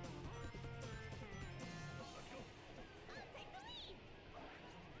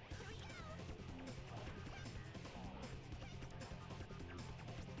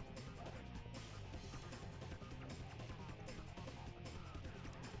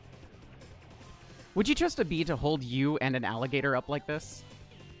 Would you trust a bee to hold you and an alligator up like this?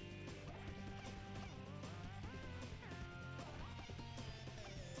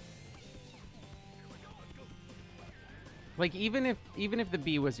 Like, even if the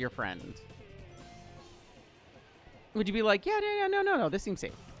bee was your friend, would you be like, yeah, no, this seems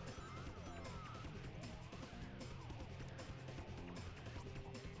safe?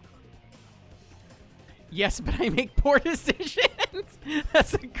 Yes, but I make poor decisions.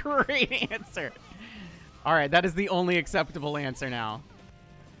 That's a great answer. All right, that is the only acceptable answer now.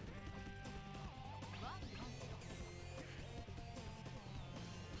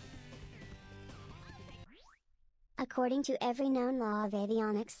 According to every known law of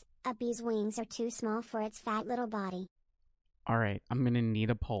avionics, a bee's wings are too small for its fat little body. All right, I'm going to need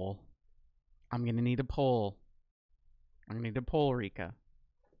a poll. I'm going to need a poll, Rika.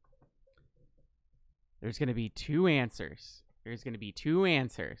 There's going to be two answers.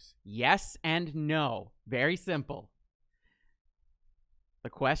 Yes and no. Very simple. The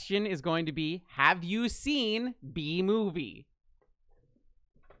question is going to be, have you seen Bee Movie?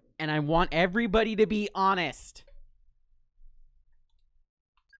 And I want everybody to be honest.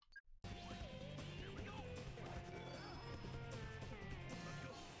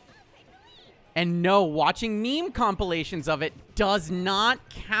 And no, watching meme compilations of it does not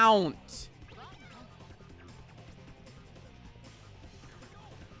count.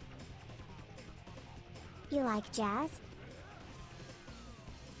 You like jazz?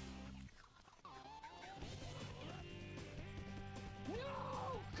 No,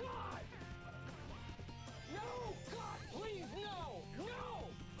 God! No, God, please, no! No!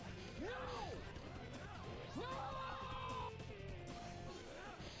 No! No!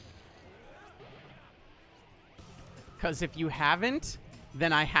 Because if you haven't,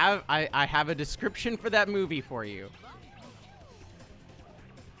 then I have a description for that movie for you.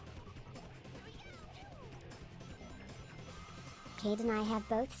 Kdin and I have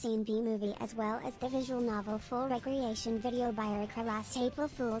both seen Bee Movie as well as the visual novel Full Recreation video by Erica last April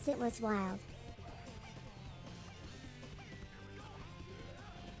Fools. It was wild.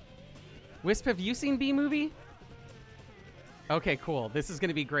 Wisp, have you seen Bee Movie? Okay, cool. This is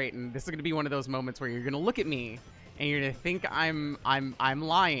gonna be great, and this is gonna be one of those moments where you're gonna look at me and you're gonna think I'm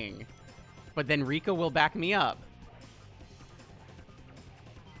lying, but then Rika will back me up.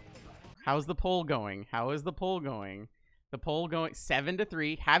 How's the poll going? How is the poll going? The poll going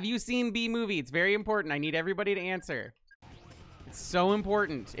 7-3. Have you seen Bee Movie? It's very important. I need everybody to answer. It's so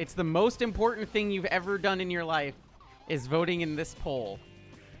important. It's the most important thing you've ever done in your life, is voting in this poll.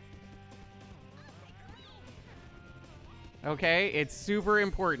 Okay? It's super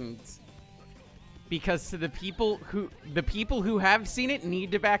important. Because to the people who have seen it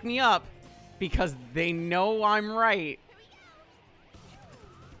need to back me up, because they know I'm right.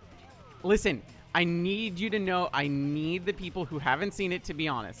 Listen, I need you to know, I need the people who haven't seen it to be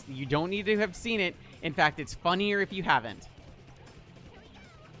honest. You don't need to have seen it. In fact, it's funnier if you haven't.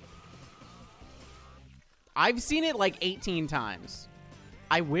 I've seen it like 18 times.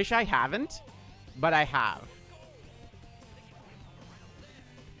 I wish I haven't, but I have.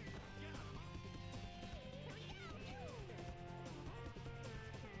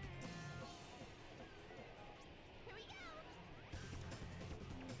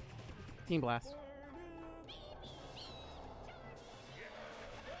 Team Blast.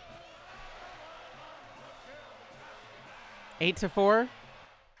 Eight to 4?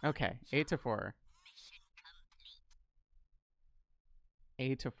 Okay, 8-4.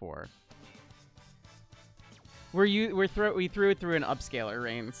 8-4. We threw it through an upscaler,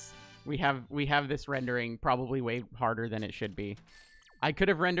 Reigns. We have this rendering probably way harder than it should be. I could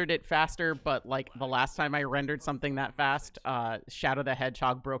have rendered it faster, but like the last time I rendered something that fast, Shadow the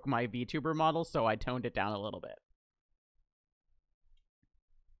Hedgehog broke my VTuber model, so I toned it down a little bit.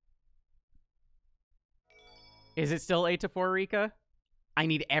 Is it still 8-4, Rika? I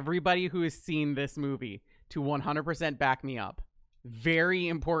need everybody who has seen this movie to 100% back me up. Very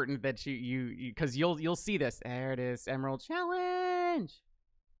important that you because you'll see this. There it is, Emerald Challenge.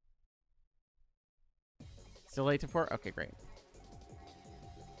 Still 8-4. Okay, great.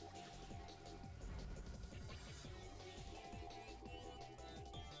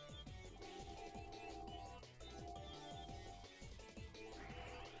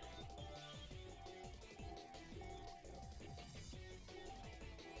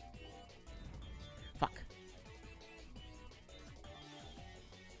 Fuck.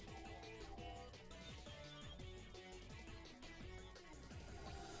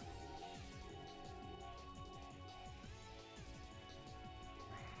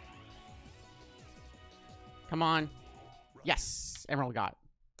 Come on. Yes. Emerald got.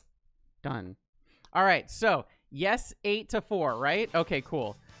 Done. All right. So, yes, 8-4, right? Okay,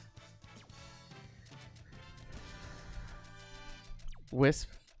 cool. Wisp,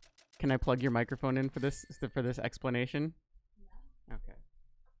 can I plug your microphone in for this explanation? Yeah. Okay.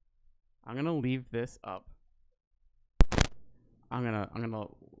 I'm going to leave this up. I'm going to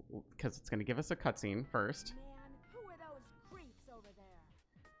cuz it's going to give us a cutscene first. Man, who are those creeps over there?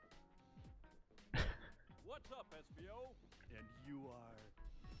 What's up, SBO? And you are...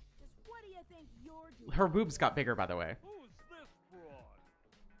 Just what do you think you're doing? Her boobs got bigger, by the way. Who's this fraud?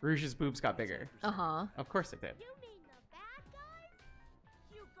 Rouge's boobs got bigger. Uh-huh. Of course it did. You mean the bad guys?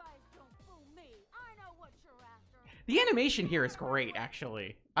 You guys don't fool me. I know what you're after. The animation here is great,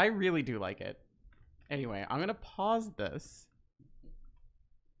 actually. I really do like it. Anyway, I'm going to pause this.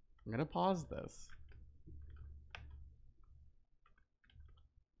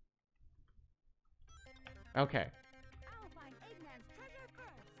 Okay. I'll find Eggman's treasure first.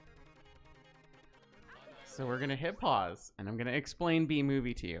 So we're going to hit pause, and I'm going to explain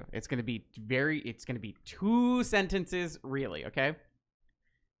B-Movie to you. It's going to be 2 sentences, really, okay?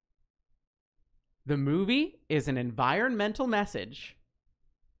 The movie is an environmental message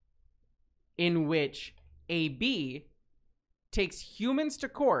in which a bee takes humans to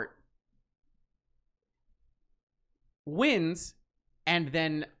court, wins, and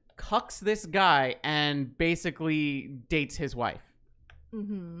then cucks this guy and basically dates his wife.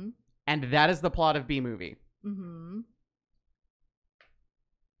 Mm-hmm. And that is the plot of B-Movie. Mm-hmm.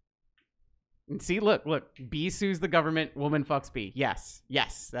 And see, look, bee sues the government, woman fucks bee. Yes,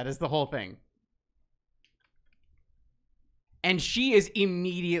 that is the whole thing. And she is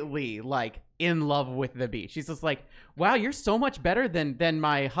immediately, like, in love with the bee. She's just like, wow, you're so much better than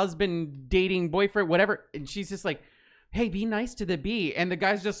my husband, dating, boyfriend, whatever. And she's just like, hey, be nice to the bee. And the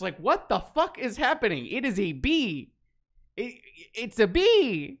guy's just like, what the fuck is happening? It is a bee. It's a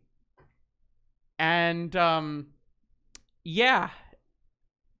bee. And, yeah.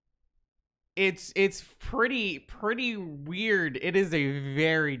 It's pretty weird. It is a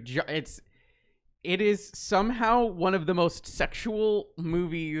very, it is somehow one of the most sexual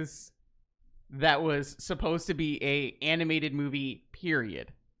movies that was supposed to be a animated movie,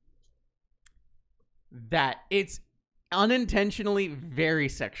 period. That it's unintentionally very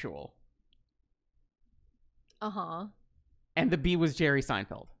sexual. Uh-huh. And the bee was Jerry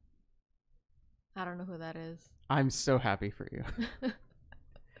Seinfeld. I don't know who that is. I'm so happy for you.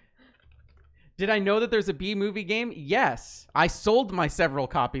 Did I know that there's a B-Movie game? Yes. I sold my several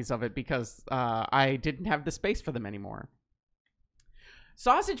copies of it because I didn't have the space for them anymore.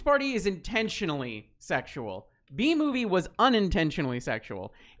 Sausage Party is intentionally sexual. B-Movie was unintentionally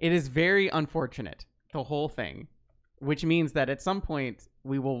sexual. It is very unfortunate, the whole thing. Which means that at some point,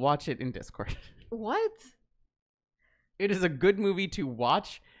 we will watch it in Discord. What? It is a good movie to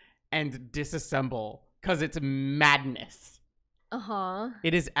watch and disassemble because it's madness. Uh-huh.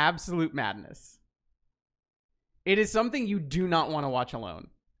 It is absolute madness. It is something you do not want to watch alone.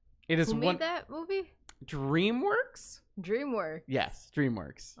 It is Who made that movie? DreamWorks? DreamWorks. Yes,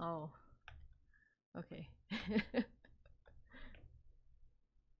 DreamWorks. Oh. Okay.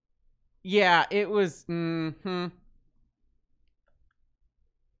 Yeah, it was.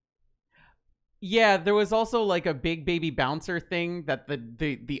 Yeah, there was also like a big baby bouncer thing that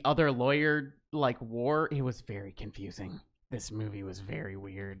the other lawyer like wore. It was very confusing. This movie was very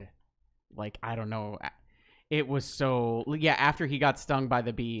weird. Like, I don't know. It was so, yeah, after he got stung by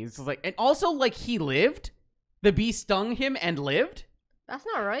the bees. Like, and also, like, he lived. The bee stung him and lived. That's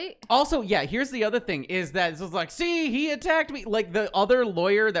not right. Also, yeah, here's the other thing is that it's just like, see, he attacked me. Like the other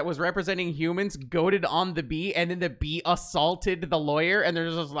lawyer that was representing humans goaded on the bee, and then the bee assaulted the lawyer, and they're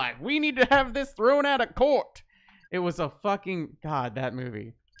just like, we need to have this thrown out of court. It was a fucking God, that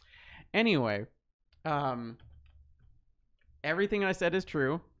movie. Anyway, everything I said is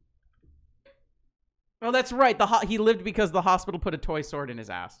true. Oh, that's right. He lived because the hospital put a toy sword in his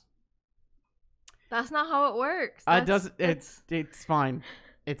ass. That's not how it works. It doesn't. It's fine.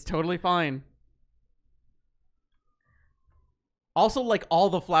 It's totally fine. Also, like, all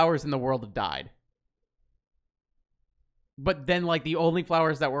the flowers in the world have died. But then, like, the only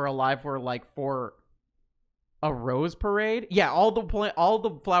flowers that were alive were like for a rose parade. Yeah, all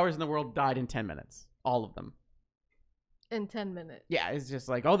the flowers in the world died in 10 minutes. All of them. In 10 minutes. Yeah, it's just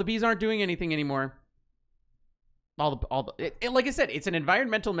like, oh, the bees aren't doing anything anymore. Like I said, it's an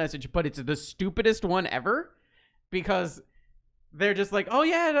environmental message, but it's the stupidest one ever because they're just like, oh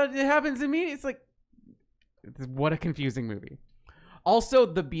yeah, it happens immediately. It's like, what a confusing movie. Also,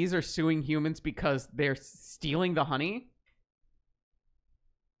 the bees are suing humans because they're stealing the honey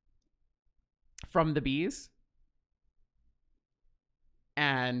from the bees.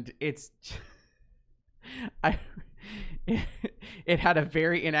 And it's it had a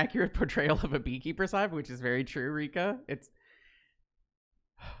very inaccurate portrayal of a beekeeper's hive, which is very true, Rika. It's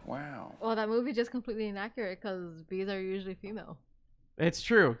Wow. Well, that movie just completely inaccurate because bees are usually female. It's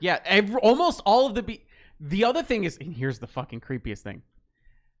true. Yeah, almost all of the The other thing is, and here's the fucking creepiest thing.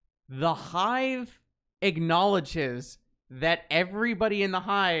 The hive acknowledges that everybody in the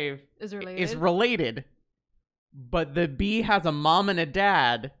hive Is related. is related, but the bee has a mom and a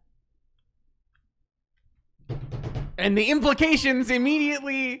dad. And the implications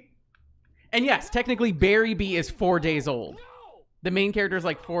immediately... And yes, technically, Barry B is 4 days old. The main character is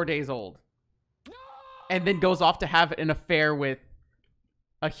like 4 days old. And then goes off to have an affair with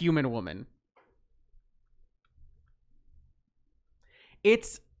a human woman.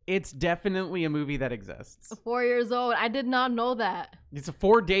 It's definitely a movie that exists. 4 years old. I did not know that. It's a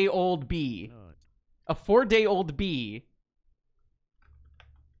 4-day-old bee. A 4-day-old bee.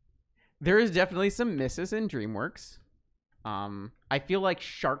 There is definitely some misses in DreamWorks. I feel like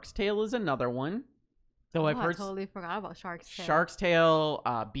Shark's Tale is another one. Though I've heard I totally forgot about Shark's Tale. Shark's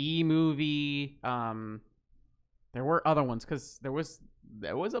Tale, Bee Movie. There were other ones because there was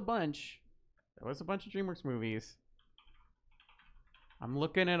a bunch. There was a bunch of DreamWorks movies. I'm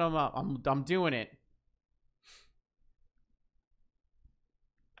looking at them up. I'm doing it.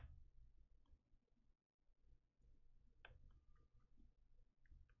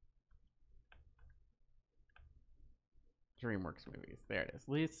 DreamWorks movies. There it is.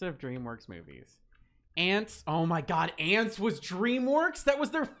 List of DreamWorks movies. Ants. Oh my god, Ants was DreamWorks? That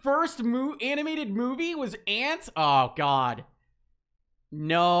was their first animated movie? Was Ants? Oh god.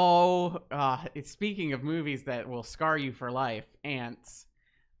 No. Speaking of movies that will scar you for life, Ants.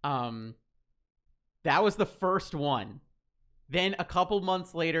 That was the first one. Then a couple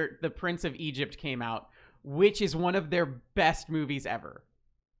months later, The Prince of Egypt came out, which is one of their best movies ever.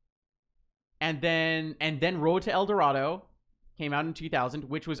 And then Road to El Dorado came out in 2000,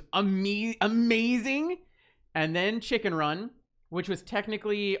 which was amazing. And then Chicken Run, which was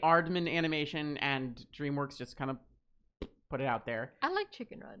technically Aardman Animation, and DreamWorks just kind of put it out there. I like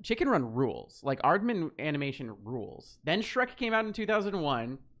Chicken Run. Chicken Run rules. Like, Aardman Animation rules. Then Shrek came out in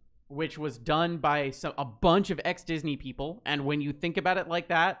 2001, which was done by a bunch of ex-Disney people. And when you think about it like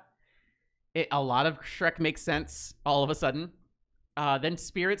that, a lot of Shrek makes sense all of a sudden. Then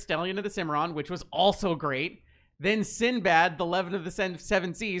Spirit, Stallion of the Cimarron, which was also great. Then Sinbad, The Legend of the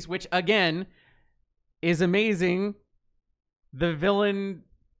Seven Seas, which, again, is amazing. The villain,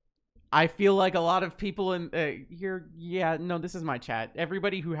 I feel like a lot of people in here... Yeah, no, this is my chat.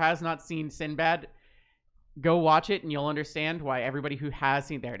 Everybody who has not seen Sinbad, go watch it, and you'll understand why everybody who has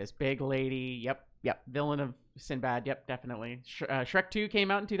seen... There it is. Big Lady. Yep. Villain of Sinbad. Yep, definitely. Shrek 2 came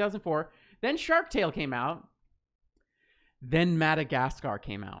out in 2004. Then Shark Tale came out. Then Madagascar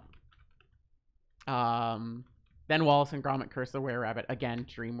came out. Then Wallace and Gromit: Curse of the Were-Rabbit. Again,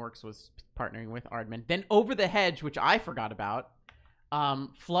 DreamWorks was partnering with Aardman. Then Over the Hedge, which I forgot about.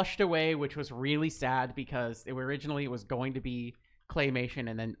 Flushed Away, which was really sad because originally it was going to be claymation,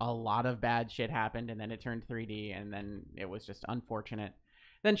 and then a lot of bad shit happened, and then it turned 3D, and then it was just unfortunate.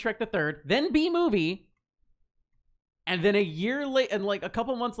 Then Shrek the Third. Then B-Movie. And then a year later, and like a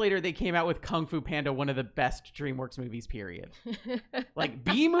couple months later, they came out with Kung Fu Panda, one of the best DreamWorks movies, period. Like,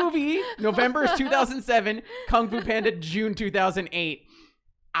 B-Movie, November 2007, Kung Fu Panda, June 2008.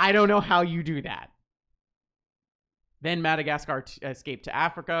 I don't know how you do that. Then Madagascar Escape to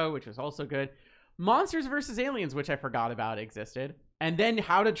Africa, which was also good. Monsters vs. Aliens, which I forgot about existed. And then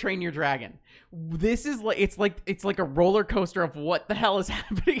How to Train Your Dragon. This is like it's like a roller coaster of what the hell is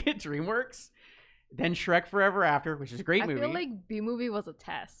happening at DreamWorks. Then Shrek Forever After, which is a great movie. I feel like B movie was a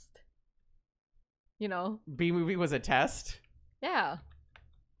test. You know? B movie was a test. Yeah.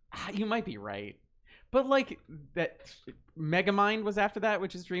 You might be right. But like that Megamind was after that,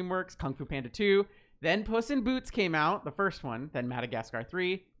 which is DreamWorks, Kung Fu Panda 2, then Puss in Boots came out, the first one, then Madagascar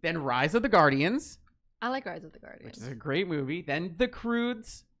 3, then Rise of the Guardians. I like Rise of the Guardians. Which is a great movie. Then The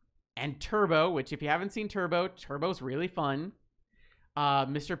Croods and Turbo, which if you haven't seen Turbo, Turbo's really fun.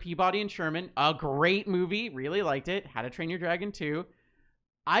 Mr. Peabody and Sherman, a great movie. Really liked it. How to Train Your Dragon 2.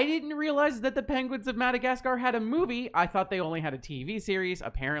 I didn't realize that the Penguins of Madagascar had a movie. I thought they only had a TV series.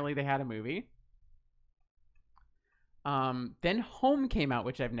 Apparently they had a movie. Then Home came out,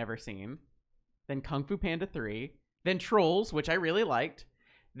 which I've never seen. Then Kung Fu Panda 3. Then Trolls, which I really liked.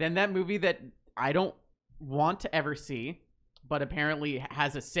 Then that movie that I don't want to ever see, but apparently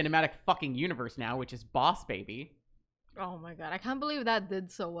has a cinematic fucking universe now, which is Boss Baby. Oh my god, I can't believe that did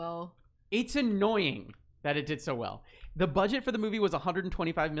so well. It's annoying that it did so well. The budget for the movie was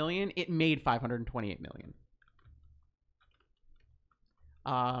 125 million. It made 528 million.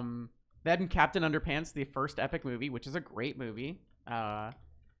 Then Captain Underpants, the first epic movie, which is a great movie. How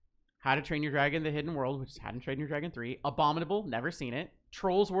to Train Your Dragon: The Hidden World, which is How to Train Your Dragon 3. Abominable, never seen it.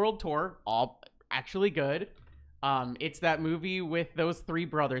 Trolls World Tour, all actually good. It's that movie with those three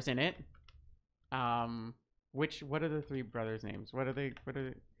brothers in it. What are the three brothers' names? What are they?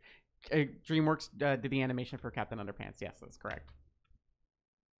 DreamWorks did the animation for Captain Underpants. Yes, that's correct.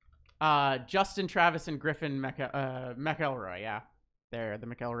 Justin, Travis, and Griffin McElroy. Yeah, they're the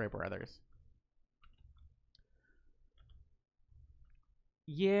McElroy brothers.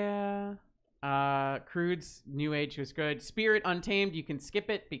 Yeah. Crude's New Age was good. Spirit Untamed, you can skip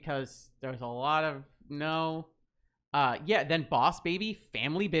it because there's a lot of no. Yeah, then Boss Baby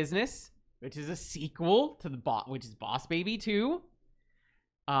Family Business, which is a sequel to which is Boss Baby 2.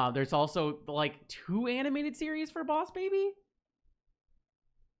 There's also like 2 animated series for Boss Baby.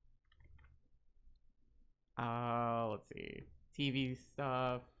 Let's see. TV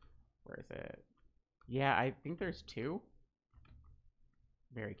stuff. Where is it? Yeah, I think there's 2.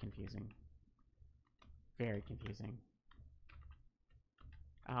 Very confusing. Very confusing.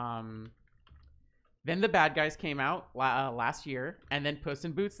 Then The Bad Guys came out last year, and then Puss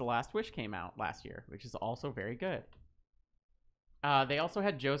in Boots: The Last Wish came out last year, which is also very good. They also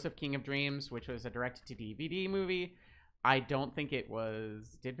had Joseph, King of Dreams, which was a direct-to-DVD movie. I don't think it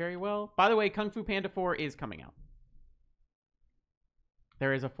did very well. By the way, Kung Fu Panda 4 is coming out.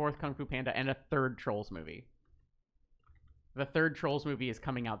 There is a 4th Kung Fu Panda and a 3rd Trolls movie. The 3rd Trolls movie is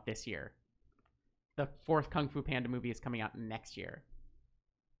coming out this year. The 4th Kung Fu Panda movie is coming out next year.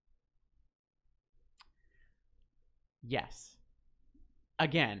 Yes.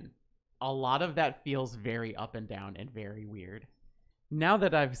 Again, a lot of that feels very up and down and very weird. Now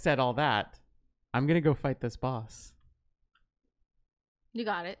that I've said all that, I'm going to go fight this boss. You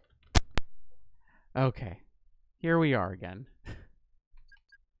got it. Okay. Here we are again.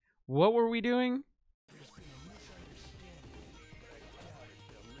 What were we doing?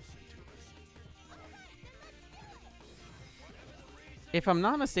 If I'm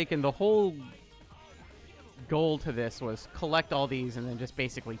not mistaken, the whole goal to this was collect all these and then just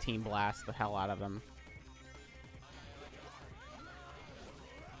basically team blast the hell out of them.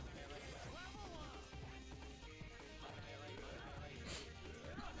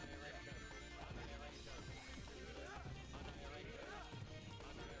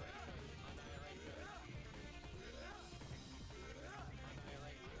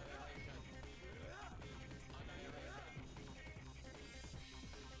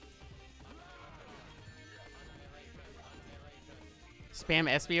 Spam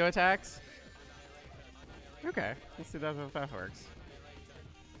SBO attacks? Okay, let's see if that works.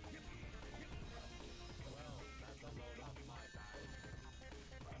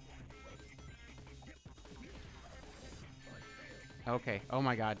 Okay, oh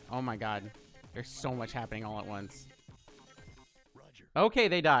my god, oh my god. There's so much happening all at once. Roger. Okay,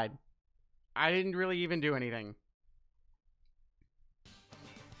 they died. I didn't really even do anything.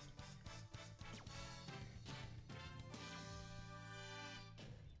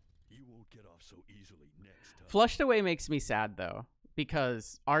 You won't get off so easily next time. Flushed Away makes me sad, though,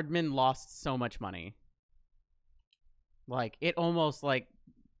 because Aardman lost so much money. Like, it almost, like,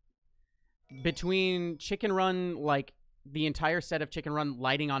 between Chicken Run, like, the entire set of Chicken Run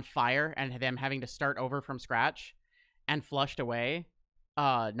lighting on fire and them having to start over from scratch, and Flushed Away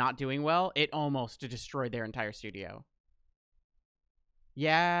not doing well, it almost destroyed their entire studio.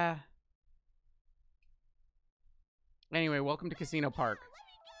 Yeah. Anyway, welcome to Casino Park. Let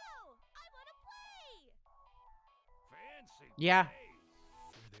me go! I wanna play! Fancy. Yeah. Hey, Where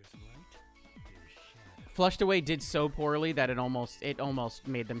there's light, there's shadow. Flushed Away did so poorly that it almost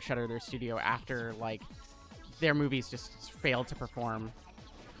made them shutter their studio after like their movies just failed to perform.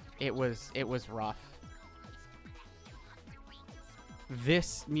 It was rough.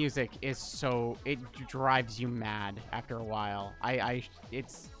 This music is so, it drives you mad after a while. I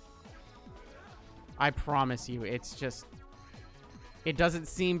promise you, it's just, it doesn't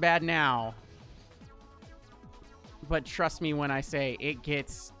seem bad now, but trust me when I say it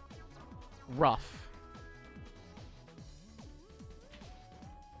gets rough.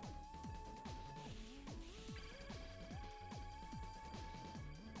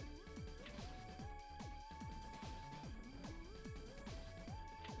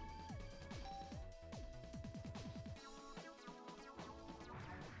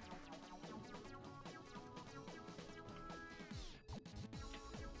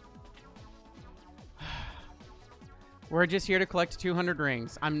 We're just here to collect 200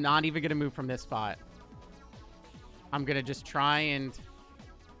 rings. I'm not even going to move from this spot. I'm going to just try and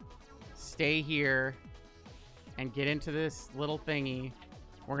stay here and get into this little thingy.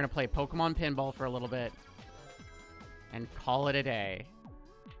 We're going to play Pokemon Pinball for a little bit and call it a day.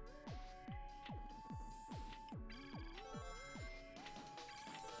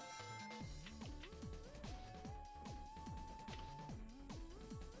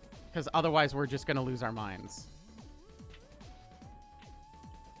 Because otherwise we're just going to lose our minds.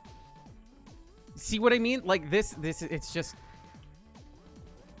 See what I mean? Like this, it's just...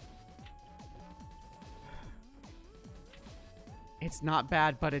 It's not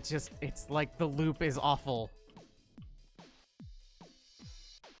bad, but it's just, it's like the loop is awful.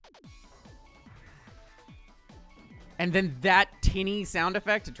 And then that tinny sound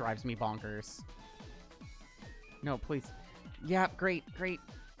effect drives me bonkers. No, please. Yeah, great, great.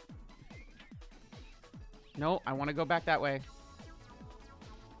 No, I want to go back that way.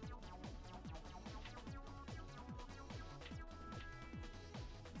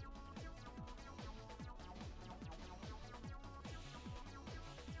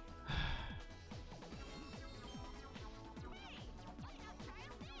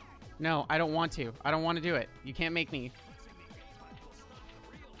 No, I don't want to. I don't want to do it. You can't make me.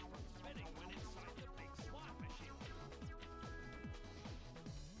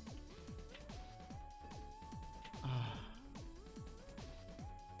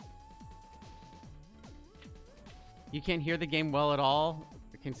 You can't hear the game well at all?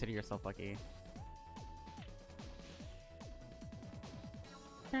 Consider yourself lucky.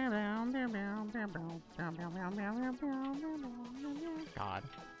 God.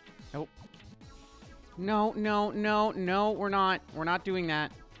 Nope. No, no, no, no, we're not. We're not doing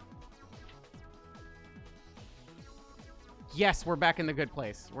that. Yes, we're back in the good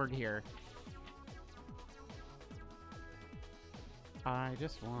place. We're here. I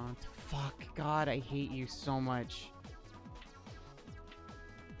just want... Fuck, God, I hate you so much.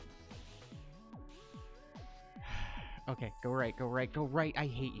 Okay, go right, go right, go right. I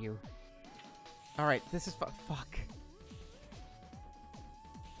hate you. Alright, this is fuck.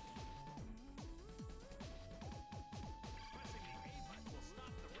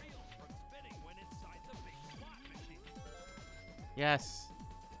 Yes.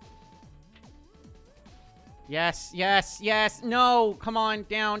 Yes, yes, yes. No, come on.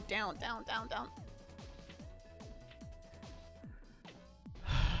 Down, down, down, down, down.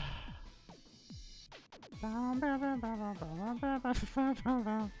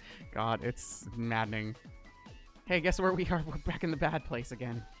 God, it's maddening. Hey, guess where we are? We're back in the bad place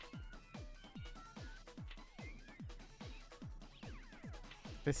again.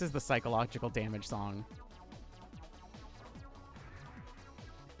 This is the psychological damage song.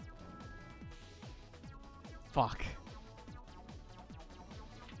 Fuck.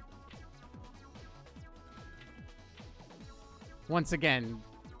 Once again,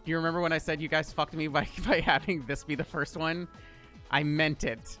 do you remember when I said you guys fucked me by having this be the first one? I meant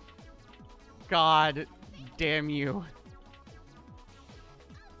it. God damn you.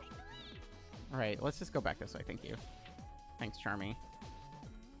 Alright, let's just go back this way. Thank you. Thanks, Charmy.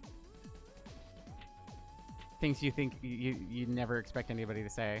 Things you think you never expect anybody to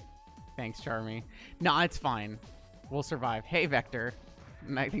say. Thanks, Charmy. No, it's fine. We'll survive. Hey, Vector.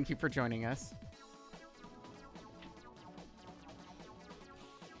 Thank you for joining us.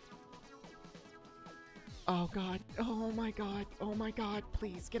 Oh, God. Oh, my God. Oh, my God.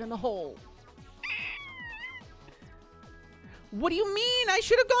 Please, get in the hole. What do you mean? I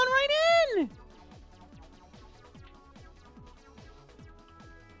should have gone right in!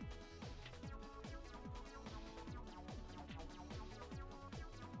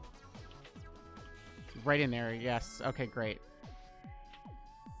 right in there. Yes. Okay, great.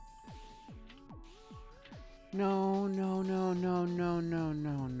 No, no, no, no, no, no,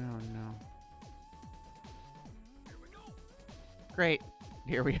 no, no, no. Great.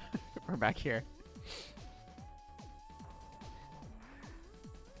 Here we we're back here.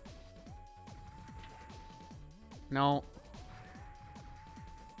 No.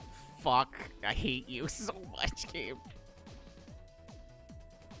 Fuck. I hate you so much, game.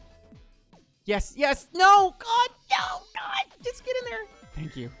 Yes, yes. No, God, no, God. Just get in there.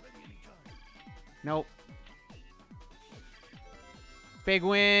 Thank you. Nope. Big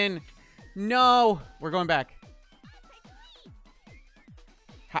win. No. We're going back.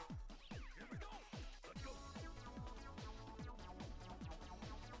 Ha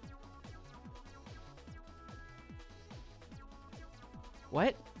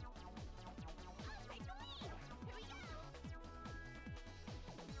what?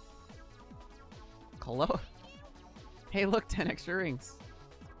 Hello? Hey, look, 10 extra rings.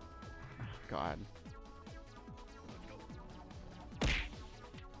 Oh, God.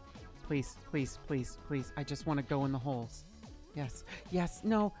 Please, please, please, please. I just want to go in the holes. Yes. Yes.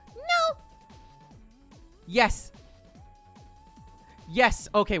 No. No! Yes! Yes!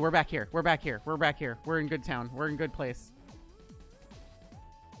 Okay, we're back here. We're back here. We're back here. We're in good town. We're in good place.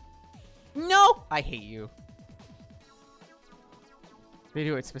 No! I hate you. They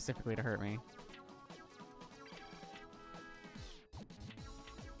do it specifically to hurt me.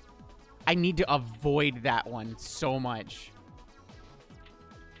 I need to avoid that one so much.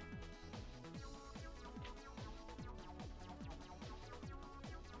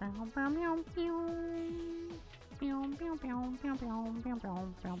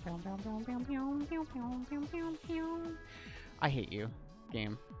 I hate you,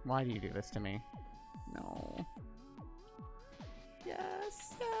 game. Why do you do this to me? No.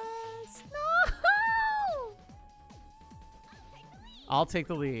 Yes, yes, no! I'll take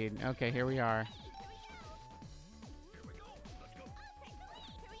the lead. Okay, here we are.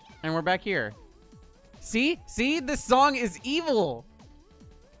 And we're back here. See? See? This song is evil!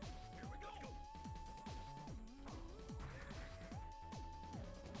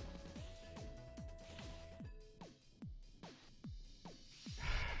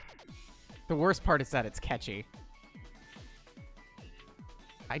 The worst part is that it's catchy.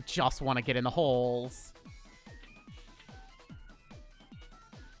 I just want to get in the holes.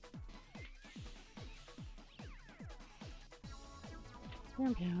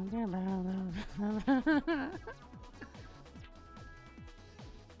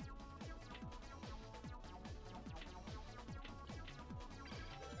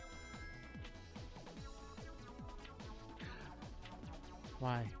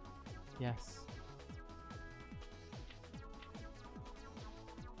 Why? Yes.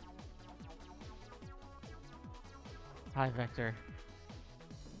 Hi, Vector.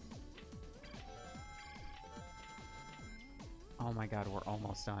 Oh my God, we're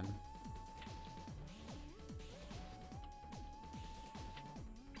almost done.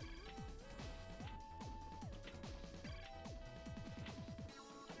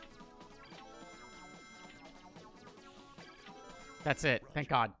 That's it. Thank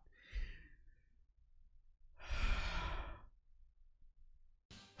God.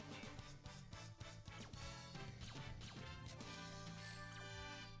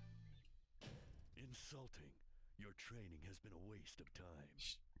 Insulting. Your training has been a waste of time.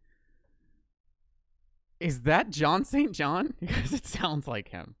 Is that John St. John? Because it sounds like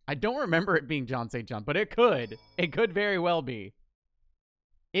him. I don't remember it being John St. John, but it could. It could very well be.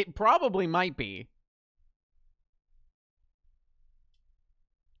 It probably might be.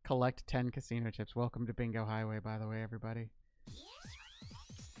 Collect 10 casino chips. Welcome to Bingo Highway, by the way, everybody.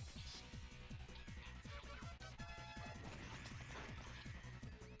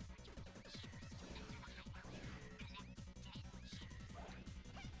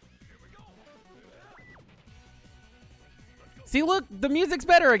 See, look, the music's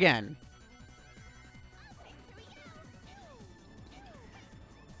better again.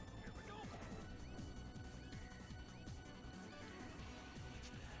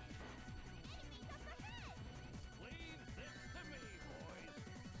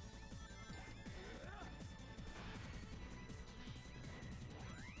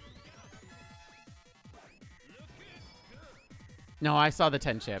 No, I saw the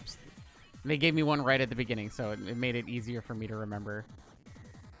 10 chips. They gave me one right at the beginning, so it made it easier for me to remember.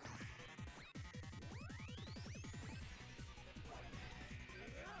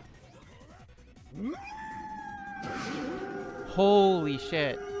 Holy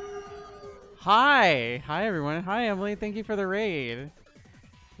shit. Hi. Hi, everyone. Hi, Emily. Thank you for the raid.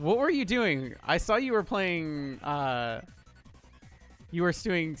 What were you doing? I saw you were playing, you were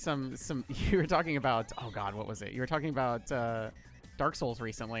doing some, you were talking about, oh god, what was it? You were talking about, Dark Souls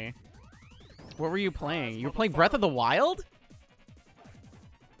recently. What were you playing? You were playing Breath of the Wild?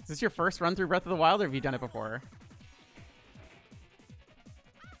 Is this your first run through Breath of the Wild, or have you done it before?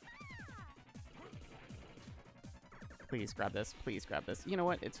 Please grab this. Please grab this. You know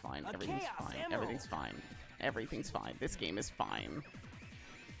what? It's fine. Everything's fine. Everything's fine. Everything's fine. This game is fine.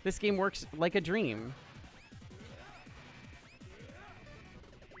 This game works like a dream.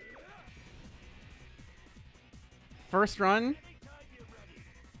 First run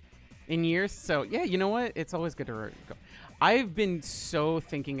in years. So, yeah, you know what? It's always good to go. I've been so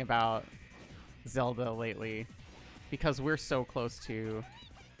thinking about Zelda lately because we're so close to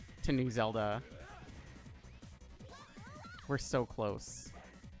new Zelda. We're so close.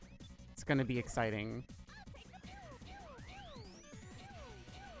 It's going to be exciting.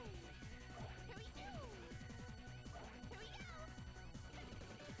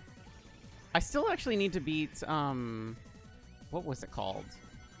 I still actually need to beat, what was it called?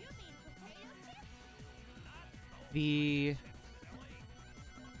 The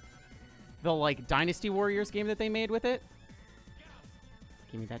like Dynasty Warriors game that they made with it.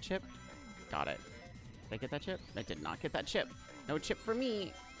 Give me that chip. Got it. Did I get that chip? I did not get that chip. No chip for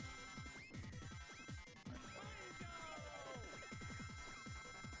me.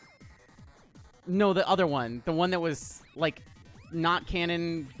 No, the other one. The one that was like not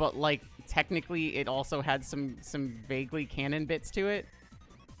canon, but like technically it also had some vaguely canon bits to it.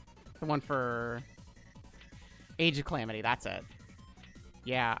 The one for Age of Calamity, that's it.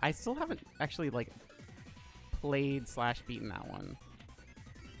 Yeah, I still haven't actually like played / beaten that one.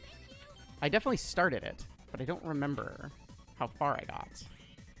 I definitely started it, but I don't remember how far I got.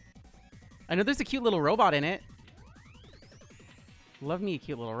 I know there's a cute little robot in it. Love me a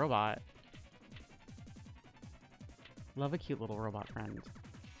cute little robot. Love a cute little robot friend.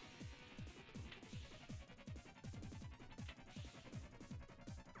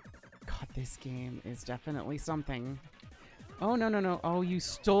 God, this game is definitely something. Oh, no, no, no. Oh, you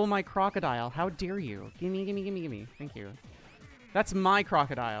stole my crocodile. How dare you? Gimme, gimme, gimme, gimme. Thank you. That's my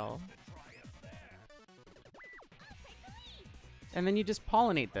crocodile. And then you just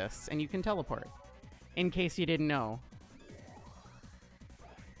pollinate this, and you can teleport. In case you didn't know.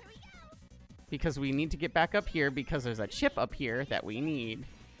 Because we need to get back up here, because there's a chip up here that we need.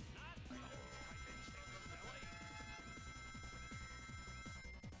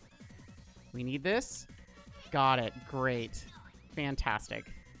 We need this. Got it. Great.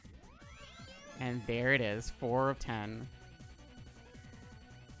 Fantastic. And there it is. 4 of 10.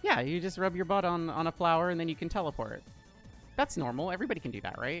 Yeah, you just rub your butt on a flower, and then you can teleport. That's normal. Everybody can do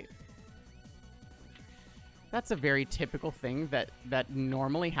that, right? That's a very typical thing that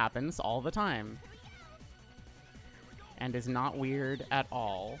normally happens all the time. And is not weird at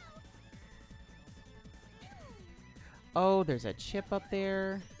all. Oh, there's a chip up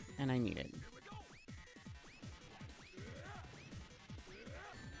there, and I need it.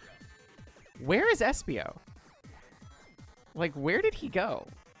 Where is Espio? Like, where did he go?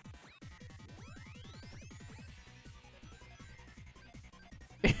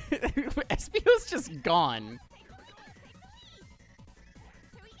 Espio's just gone.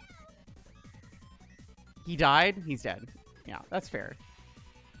 He died? He's dead. Yeah, that's fair.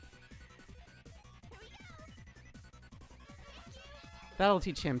 That'll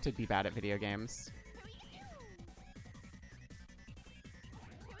teach him to be bad at video games.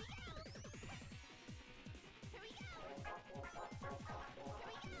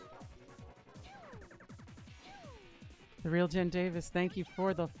 The real Jen Davis, thank you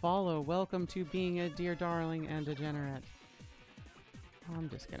for the follow. Welcome to being a dear darling and degenerate. I'm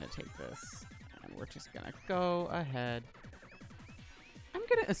just gonna take this, and we're just gonna go ahead. I'm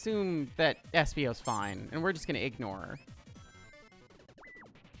gonna assume that Espio's fine, and we're just gonna ignore.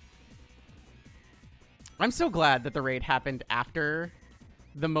 I'm so glad that the raid happened after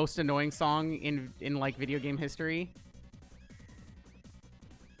the most annoying song in like video game history.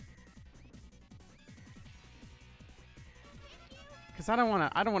 Because I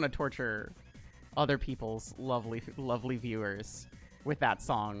don't want to torture other people's lovely viewers with that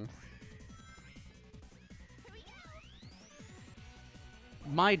song.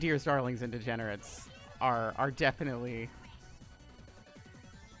 My dears, darlings, and degenerates are definitely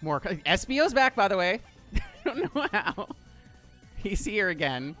more. Espio's back, by the way. I don't know how. He's here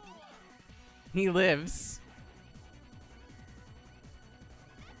again. He lives.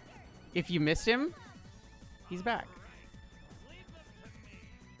 If you missed him, he's back.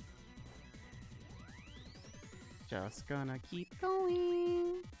 Just gonna keep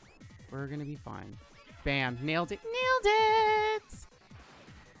going. We're gonna be fine. Bam. Nailed it. Nailed it!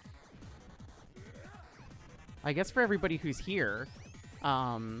 I guess for everybody who's here,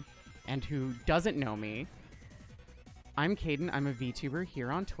 and who doesn't know me, I'm Kdin. I'm a VTuber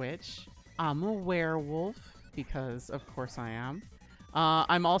here on Twitch. I'm a werewolf, because of course I am.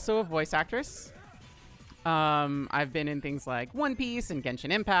 I'm also a voice actress. I've been in things like One Piece and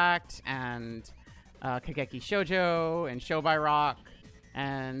Genshin Impact and Kageki Shoujo and Show by Rock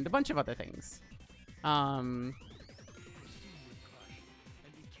and a bunch of other things. I'm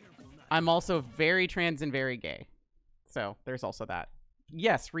also very trans and very gay. So there's also that.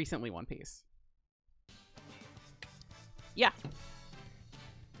 Yes, recently One Piece. Yeah.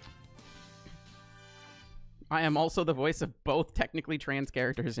 I am also the voice of both technically trans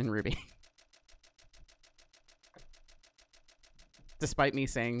characters in RWBY. Despite me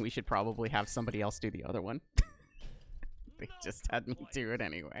saying we should probably have somebody else do the other one. They just had me do it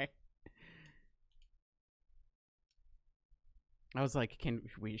anyway. I was like,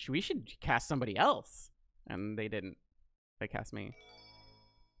 we should cast somebody else. And they didn't. They cast me.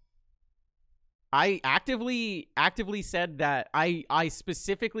 I actively said that I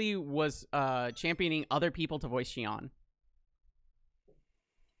specifically was championing other people to voice Xion.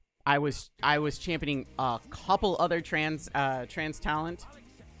 I was championing a couple other trans talent,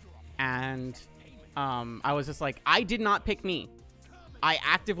 and I was just like, I did not pick me. I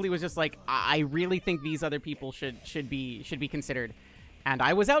actively was just like, I really think these other people should be considered, and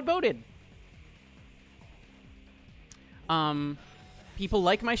I was outvoted. People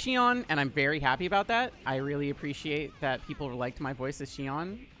like my Xion, and I'm very happy about that. I really appreciate that people liked my voice as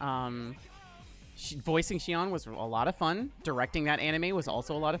Xion. Voicing Xion was a lot of fun. Directing that anime was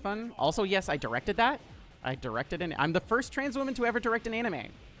also a lot of fun. Also, yes, I directed that. I'm the first trans woman to ever direct an anime.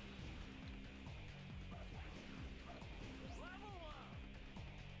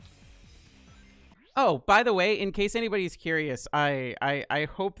 Oh, by the way, in case anybody's curious, I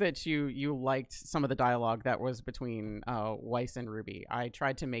hope that you liked some of the dialogue that was between Weiss and Ruby. I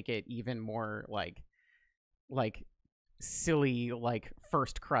tried to make it even more like silly, like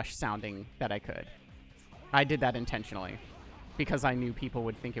first crush sounding that I could. I did that intentionally because I knew people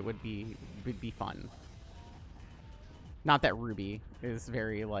would think it would be fun. Not that Ruby is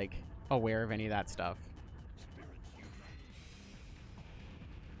very like aware of any of that stuff.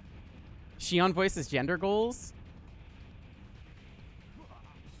 Xion voices gender goals?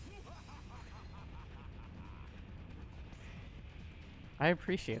 I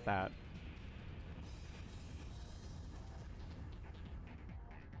appreciate that.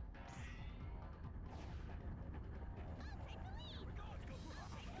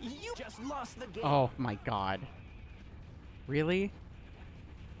 You just lost the game. Oh my god. Really?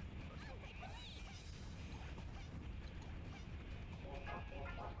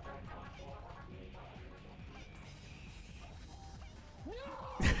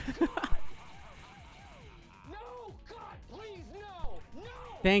 No, God, please, no, no.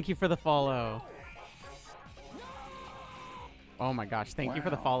 Thank you for the follow. Oh my gosh, thank you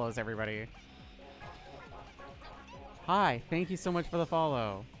for the follows, everybody. Hi, thank you so much for the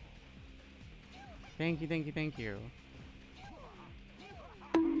follow. Thank you, thank you, thank you.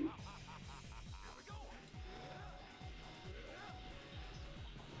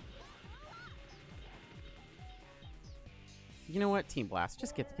 You know what? Team Blast.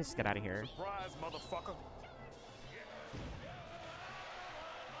 Just get out of here. Surprise, motherfucker.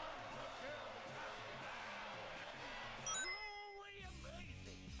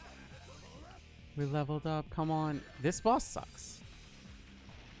 We leveled up. Come on. This boss sucks.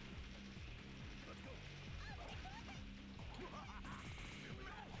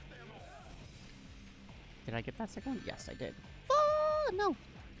 Did I get that second one? Yes, I did. Oh, no.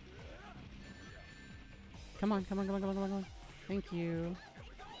 Come on, come on, come on, come on, come on, come on. Thank you.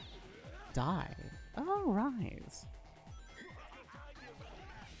 Die. Oh, rise.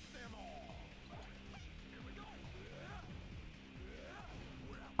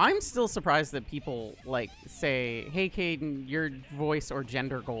 I'm still surprised that people, like, say, hey, Kdin, your voice or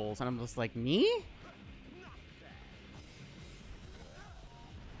gender goals. And I'm just like, me?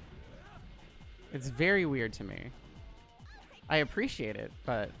 It's very weird to me. I appreciate it,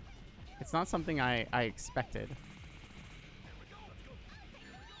 but it's not something I expected.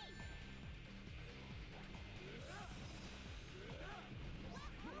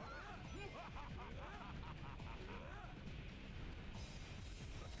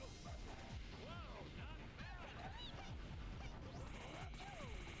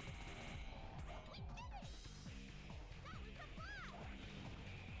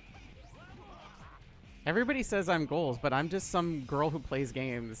 Everybody says I'm goals, but I'm just some girl who plays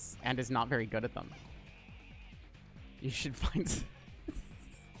games and is not very good at them. You should find...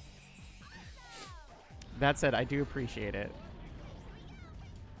 That said, I do appreciate it.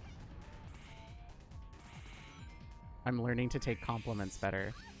 I'm learning to take compliments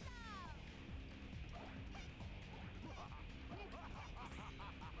better.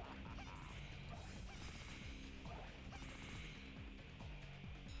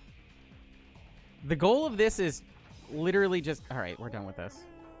 The goal of this is literally just... Alright, we're done with this.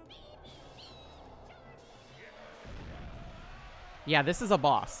 Yeah, this is a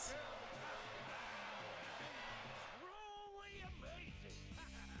boss. Truly amazing.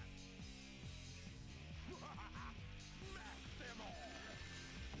 Smash them all.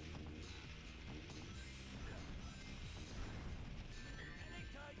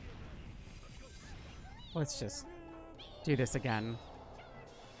 Anytime you're ready. Let's just do this again.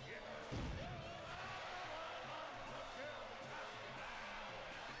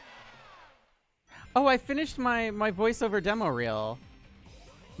 Oh, I finished my voiceover demo reel.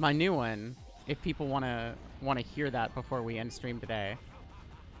 My new one. If people wanna hear that before we end stream today.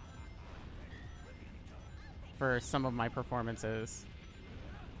 For some of my performances.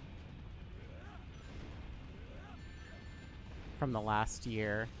 From the last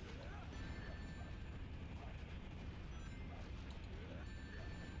year.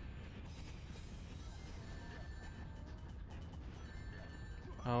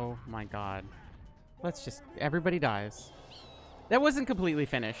 Oh my god. Let's just... Everybody dies. That wasn't completely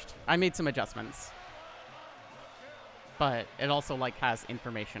finished. I made some adjustments. But it also, like, has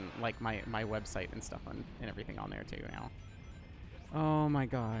information, like my website and stuff and everything on there, too, now. Oh my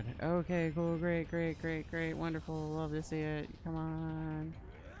god. Okay, cool, great, great, great, great, wonderful. Love to see it. Come on.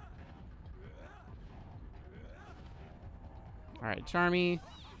 Alright, Charmy.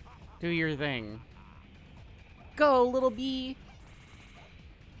 Do your thing. Go, little bee!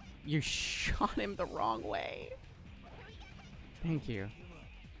 You shot him the wrong way. Thank you.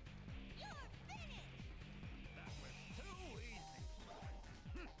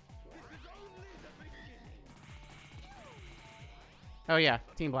 Oh yeah,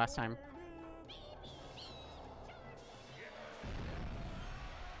 Team Blast time.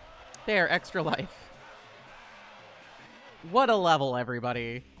 There, extra life. What a level,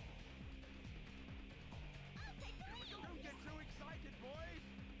 everybody.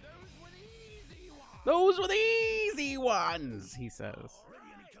 Those were the easy ones, he says.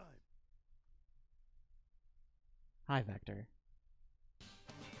 Ready anytime. Hi, Vector.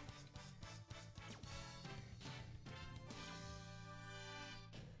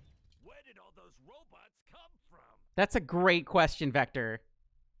 Where did all those robots come from? That's a great question, Vector.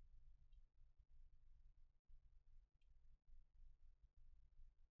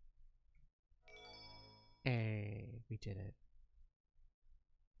 Hey, we did it.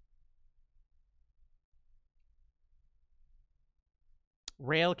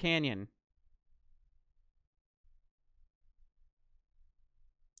 Rail Canyon.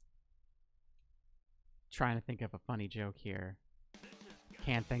 Trying to think of a funny joke here.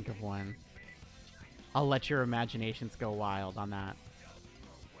 Can't think of one. I'll let your imaginations go wild on that.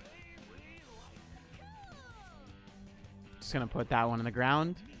 Just gonna put that one in the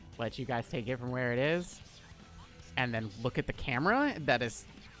ground. Let you guys take it from where it is. And then look at the camera that is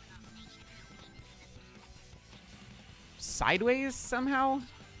sideways somehow.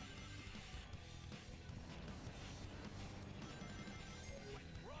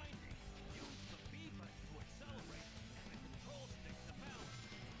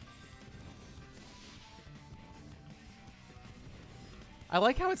 I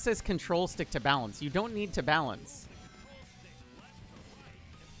like how it says control stick to balance. You don't need to balance.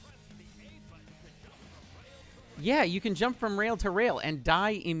 Yeah, you can jump from rail to rail and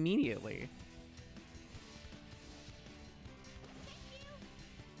die immediately.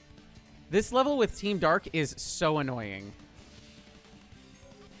 This level with Team Dark is so annoying.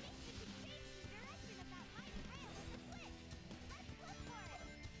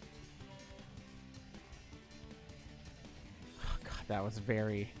 Oh god, that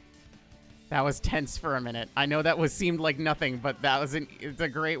was tense for a minute. I know that seemed like nothing, but it's a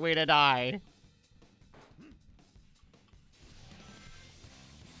great way to die.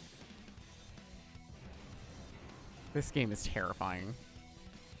 This game is terrifying.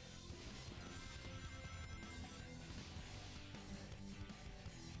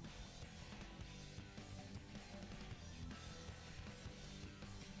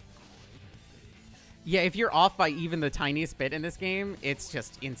 Yeah, if you're off by even the tiniest bit in this game, it's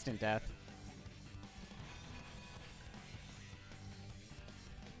just instant death.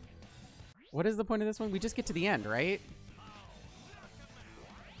 What is the point of this one? We just get to the end, right?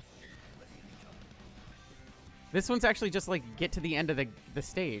 This one's actually just like get to the end of the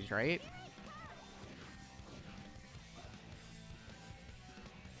stage, right?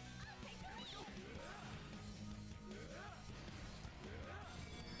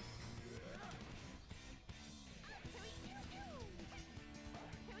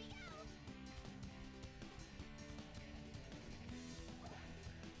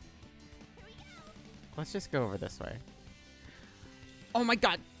 Let's just go over this way. Oh my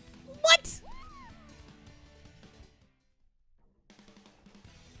god. What?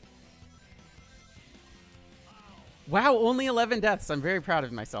 Wow, only 11 deaths. I'm very proud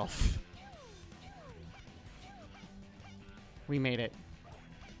of myself. We made it.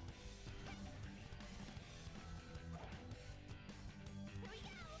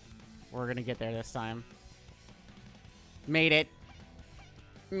 We're gonna get there this time. Made it.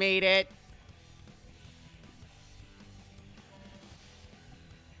 Made it.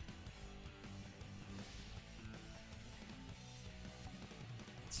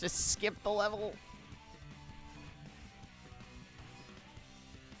 Let's just skip the level.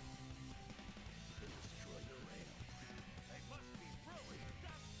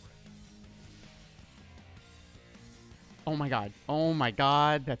 Oh my god. Oh my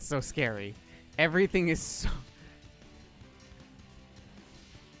god. That's so scary. Everything is so...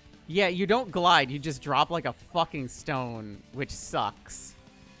 Yeah, you don't glide. You just drop like a fucking stone, which sucks.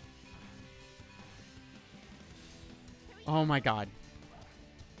 Oh my god.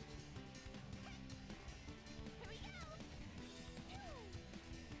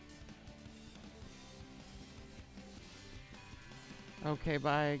 Okay,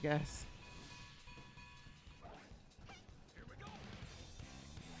 bye, I guess.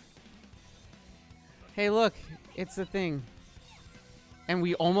 Hey, look. It's the thing. And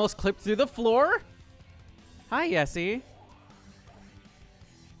we almost clipped through the floor? Hi, Yessie.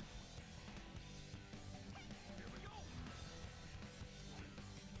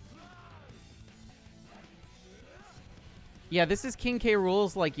 Yeah, this is King K.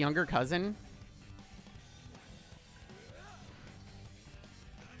 Rool's, like, younger cousin.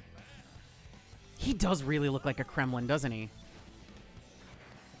 He does really look like a Kremlin, doesn't he?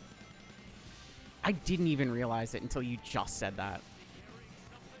 I didn't even realize it until you just said that.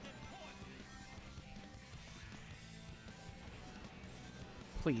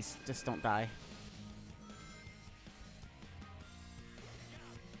 Please, just don't die.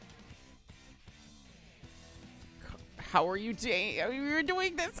 How are you doing? You're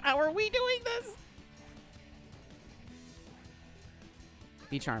doing this? How are we doing this?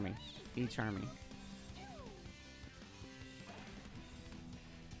 Be charming. Be charming.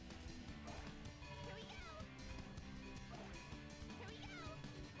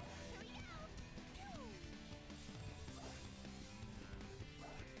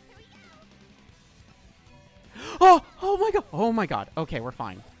 Oh! Oh my god! Oh my god. Okay, we're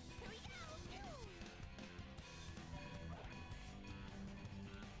fine.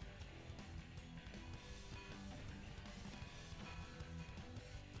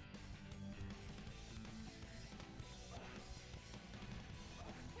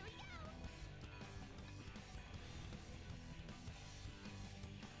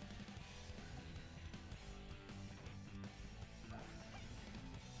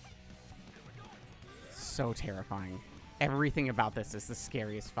 So terrifying. Everything about this is the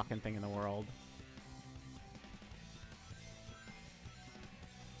scariest fucking thing in the world.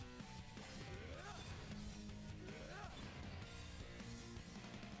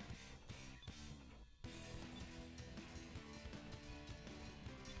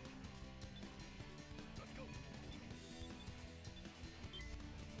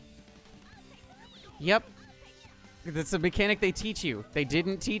 Yep. That's a mechanic they teach you. They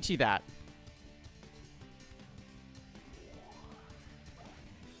didn't teach you that.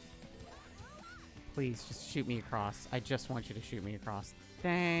 Please, just shoot me across. I just want you to shoot me across.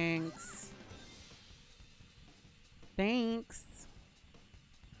 Thanks. Thanks.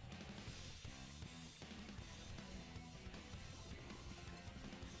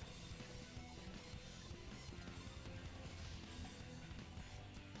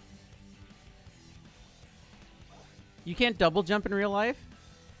 You can't double jump in real life?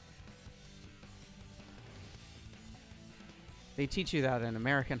 They teach you that in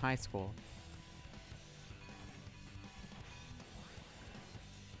American high school.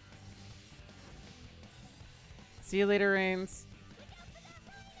 See you later, Rains.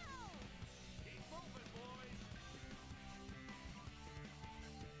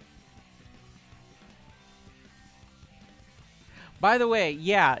 By the way,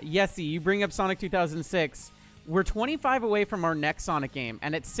 yeah, Yessie, you bring up Sonic 2006. We're 25 away from our next Sonic game,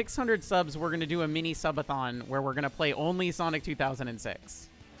 and at 600 subs, we're going to do a mini subathon where we're going to play only Sonic 2006.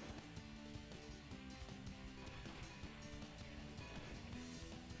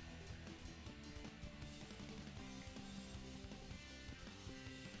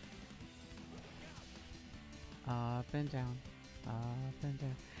 Up and down, up and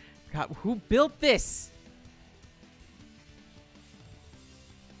down. God, who built this?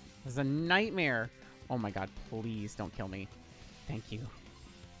 This is a nightmare. Oh my god, please don't kill me. Thank you.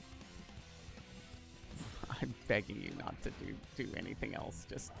 I'm begging you not to do anything else.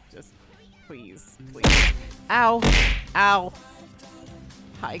 Just please, please. Ow! Ow!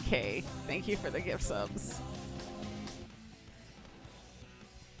 Hi, Kay. Thank you for the gift subs.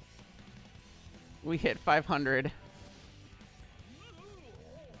 We hit 500.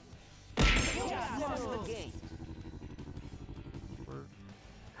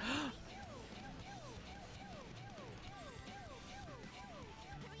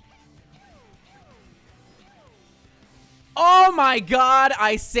 Oh my god,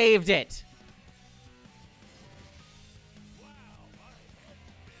 I saved it.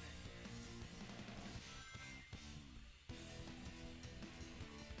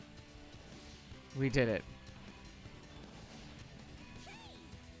 We did it.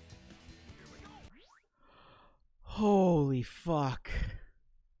 Holy fuck.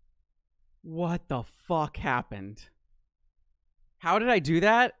 What the fuck happened? How did I do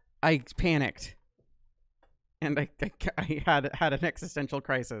that? I panicked. And I had an existential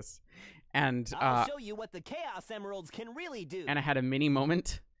crisis. And I'll show you what the Chaos Emeralds can really do. And I had a mini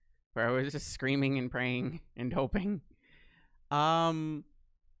moment where I was just screaming and praying and hoping.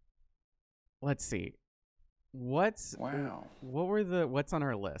 Let's see. What's on our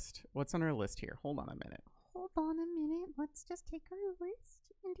list? What's on our list here? Hold on a minute. Hold on a minute. Let's just take our list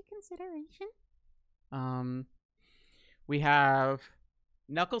into consideration. We have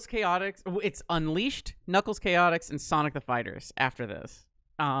Knuckles Chaotix. It's Unleashed, Knuckles Chaotix, and Sonic the Fighters after this.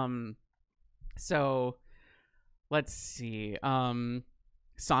 So let's see.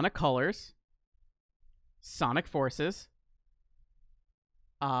 Sonic Colors, Sonic Forces,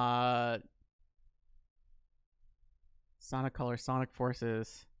 Sonic Colors, Sonic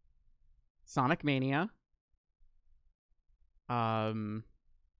Forces, Sonic Mania. I'm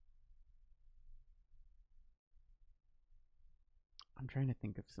trying to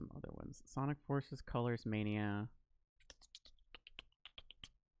think of some other ones. Sonic Forces, Colors, Mania.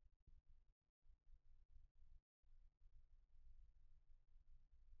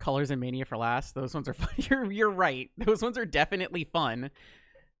 Colors and Mania for last. Those ones are fun. You're right. Those ones are definitely fun.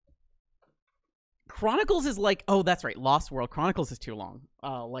 Chronicles is like, oh, that's right. Lost World. Chronicles is too long.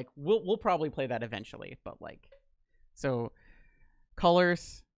 Like we'll probably play that eventually, but like, so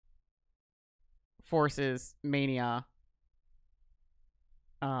Colors, Forces, Mania,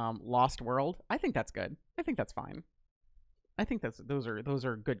 Lost World. I think that's good. I think that's fine. I think those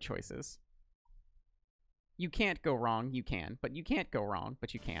are good choices. You can't go wrong. You can, but you can't go wrong,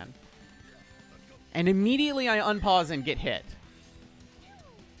 but you can. And immediately I unpause and get hit.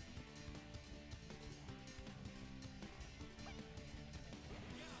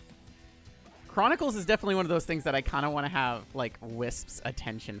 Chronicles is definitely one of those things that I kind of want to have, like, Wisp's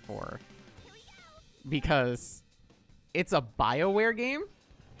attention for. Because it's a BioWare game?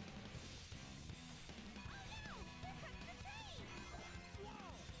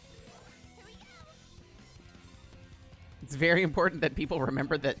 It's very important that people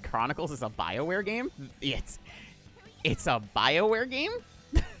remember that Chronicles is a BioWare game. It's a BioWare game?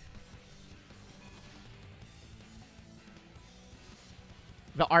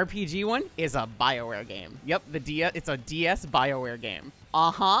 The RPG one is a BioWare game. Yep, it's a DS BioWare game.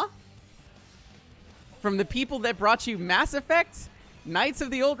 Uh-huh. From the people that brought you Mass Effect, Knights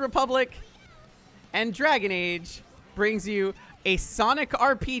of the Old Republic, and Dragon Age, brings you a Sonic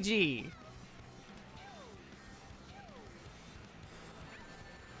RPG.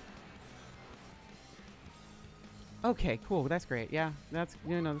 Okay, cool. That's great. Yeah, that's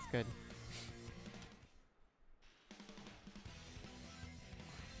good.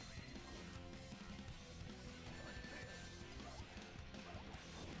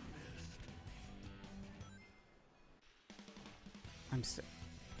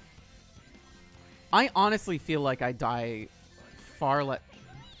 I honestly feel like I die far less.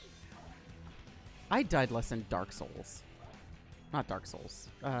 I died less in Dark Souls. Not Dark Souls.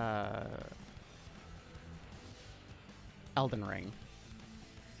 Elden Ring.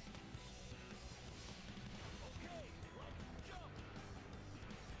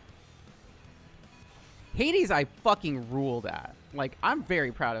 Hades I fucking ruled at. Like, I'm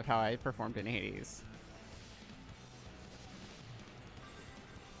very proud of how I performed in Hades.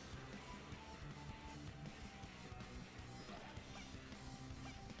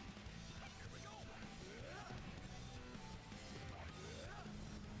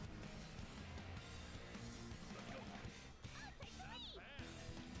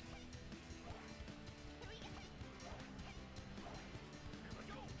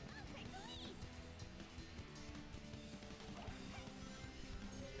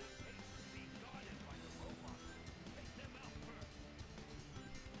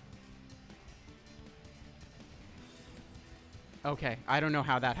 Okay, I don't know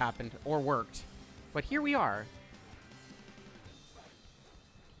how that happened or worked, but here we are.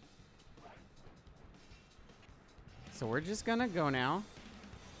 So we're just gonna go now.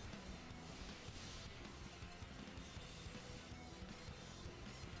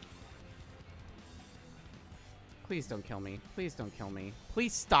 Please don't kill me. Please don't kill me.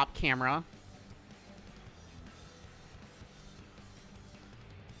 Please stop, camera.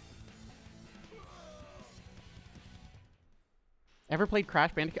 Ever played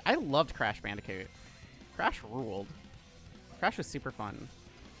Crash Bandicoot? I loved Crash Bandicoot. Crash ruled. Crash was super fun.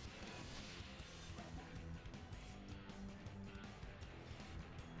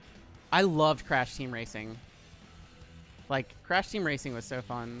 I loved Crash Team Racing. Like, Crash Team Racing was so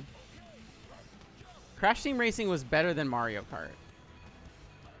fun. Crash Team Racing was better than Mario Kart.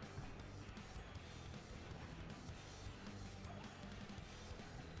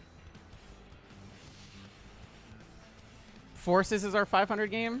 Forces is our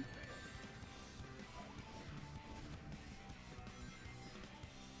 500 game.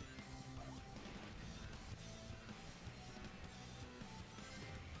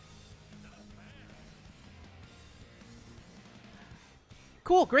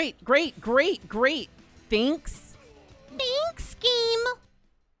 Cool, great, great, great, great. Thanks. Thanks, Scheme.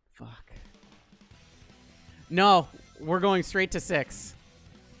 Fuck. No, we're going straight to 6.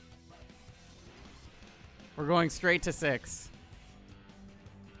 We're going straight to 6.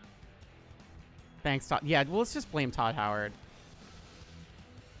 Thanks, Todd. Yeah, well, let's just blame Todd Howard.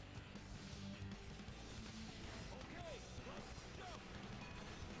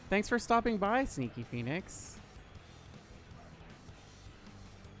 Thanks for stopping by, Sneaky Phoenix.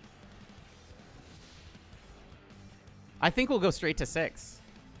 I think we'll go straight to 6.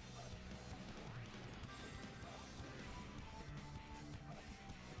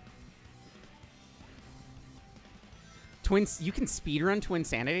 Twins, you can speedrun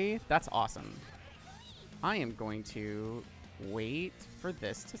Twinsanity? That's awesome. I am going to wait for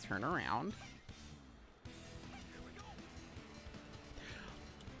this to turn around.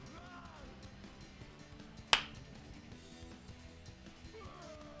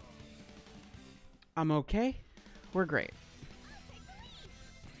 I'm okay. We're great.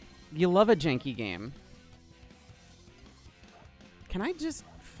 You love a janky game. Can I just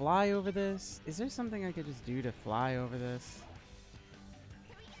fly over this? Is there something I could just do to fly over this?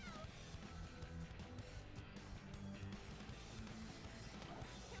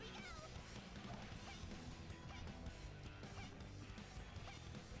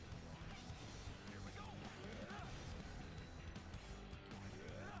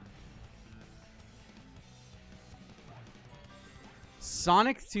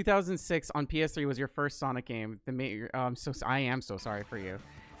 Sonic 2006 on PS3 was your first Sonic game. I am so sorry for you.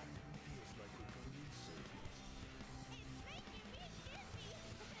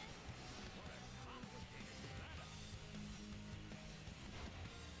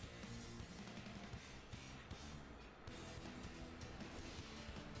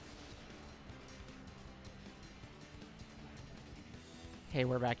 Hey,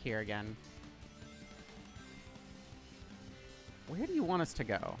 we're back here again. Where do you want us to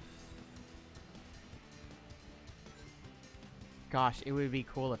go? Gosh, it would be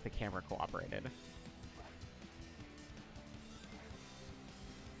cool if the camera cooperated.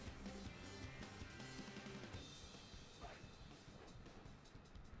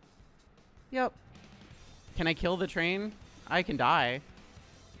 Yep. Can I kill the train? I can die.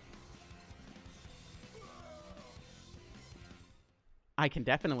 I can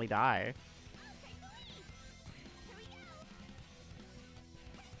definitely die.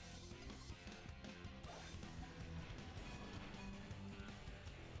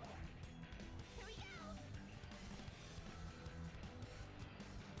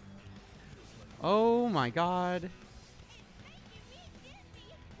 Oh my god.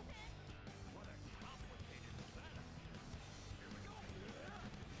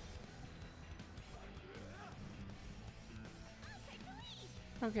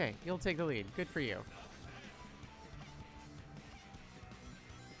 Okay, you'll take the lead. Good for you.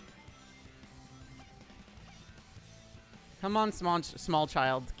 Come on, small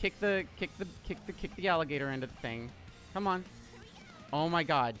child. Kick the alligator into the thing. Come on. Oh my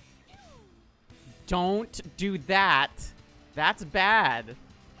god. Don't do that. That's bad.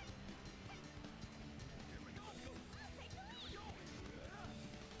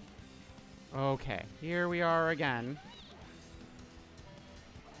 Okay, here we are again.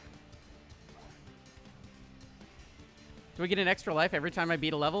 Do we get an extra life every time I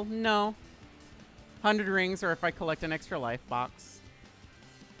beat a level? No. 100 rings, or if I collect an extra life box.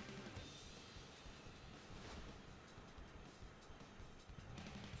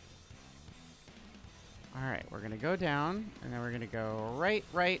 Alright, we're gonna go down, and then we're gonna go right,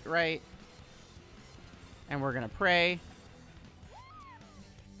 right, right. And we're gonna pray.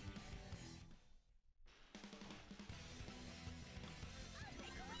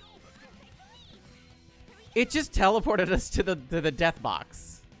 It just teleported us to the death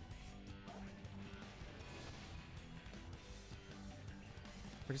box.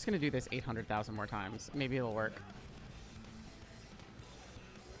 We're just gonna do this 800,000 more times. Maybe it'll work.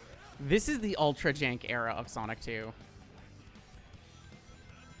 This is the ultra jank era of Sonic 2.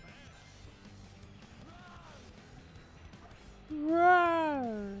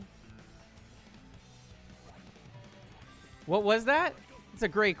 What was that? It's a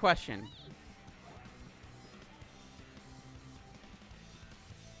great question.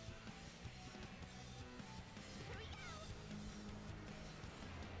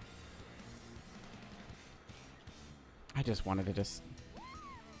 I just wanted to just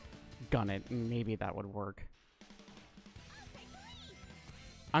gun it, and maybe that would work.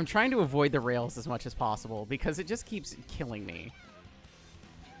 I'm trying to avoid the rails as much as possible because it just keeps killing me.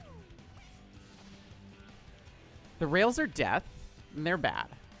 The rails are death, and they're bad.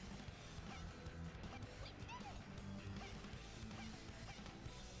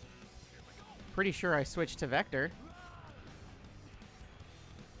 Pretty sure I switched to Vector.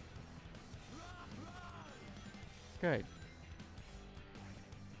 Good.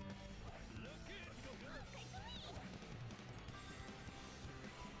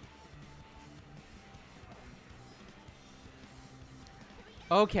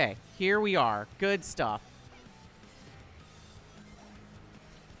 Okay, here we are. Good stuff.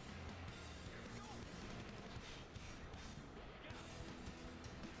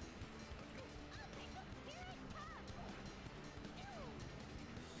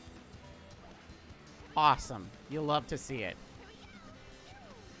 Awesome. You'll love to see it.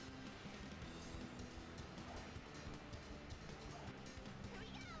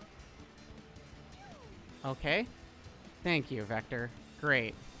 Okay. Thank you, Vector.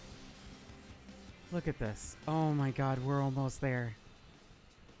 Great. Look at this. Oh my god, we're almost there.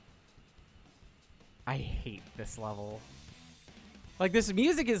 I hate this level. Like, this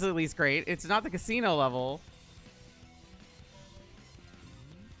music is at least great. It's not the casino level.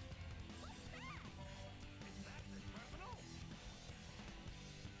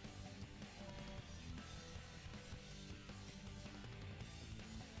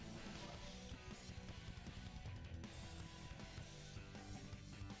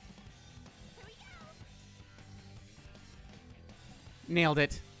 Nailed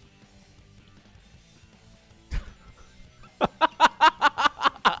it.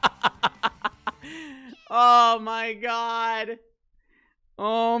 Oh my god.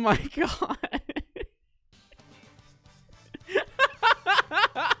 Oh my god.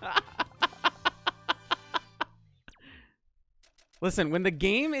 Listen, when the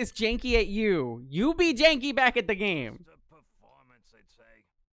game is janky at you, you be janky back at the game.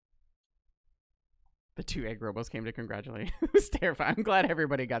 The two egg robos came to congratulate me. It was terrifying. I'm glad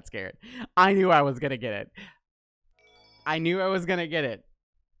everybody got scared. I knew I was gonna get it. I knew I was gonna get it.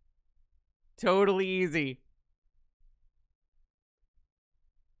 Totally easy.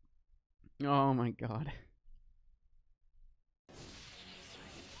 Oh my god.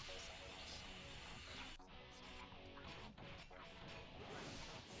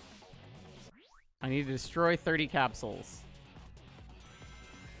 I need to destroy 30 capsules.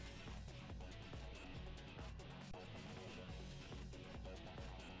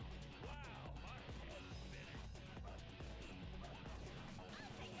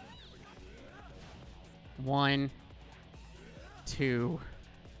 One, two,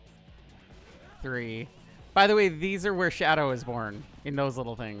 three. By the way, these are where Shadow is born, in those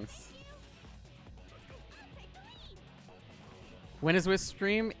little things. When is Wisp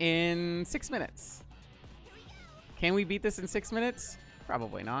stream? In 6 minutes. Can we beat this in 6 minutes?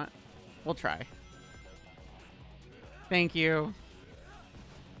 Probably not. We'll try. Thank you.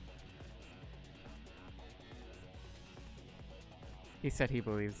 He said he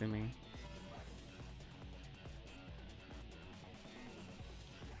believes in me.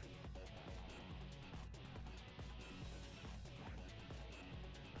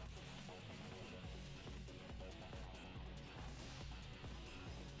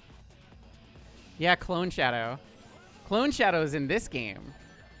 Yeah, Clone Shadow. Clone Shadow is in this game.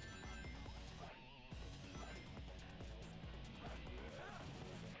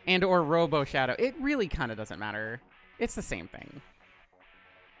 And or Robo Shadow. It really kind of doesn't matter. It's the same thing.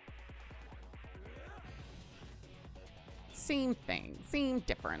 Same thing. Same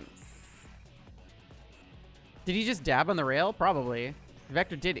difference. Did he just dab on the rail? Probably.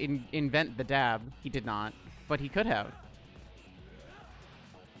 Vector did invent the dab. He did not. But he could have.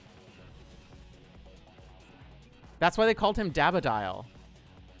 That's why they called him Dabadile.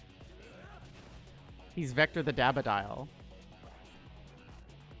 He's Vector the Dabadile.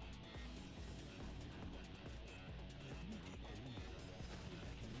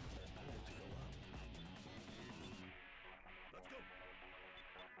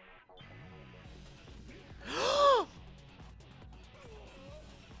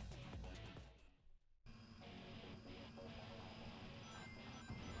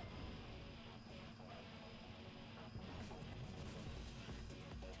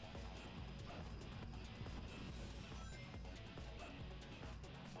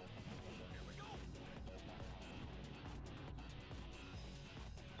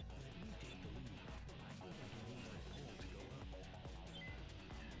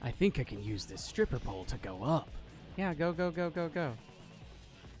 I think I can use this stripper pole to go up. Yeah, go, go, go, go, go.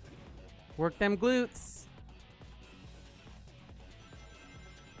 Work them glutes.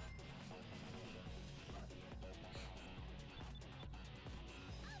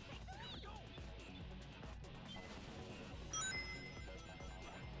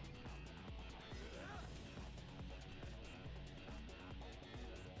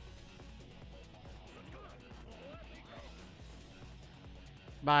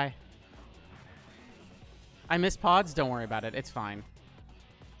 Bye. I miss pods? Don't worry about it. It's fine.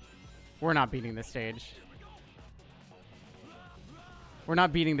 We're not beating this stage. We're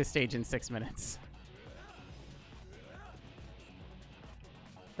not beating this stage in 6 minutes.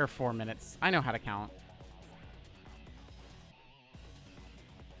 Or 4 minutes. I know how to count.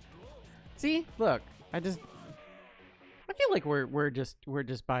 See? Look. I feel like we're just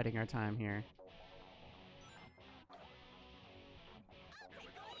biding our time here.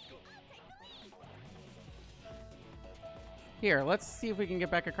 Here, let's see if we can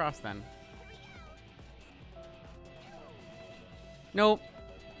get back across then. Nope.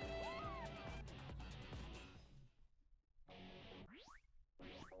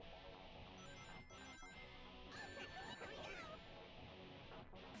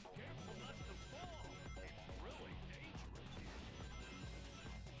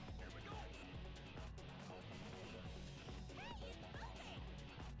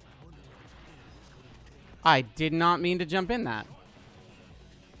 I did not mean to jump in that.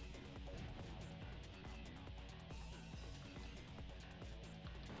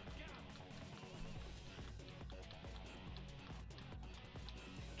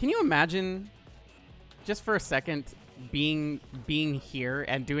 Can you imagine, just for a second, being here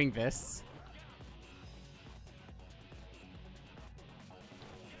and doing this?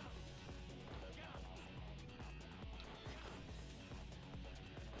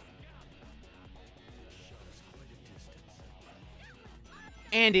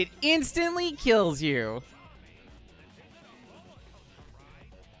 And it instantly kills you.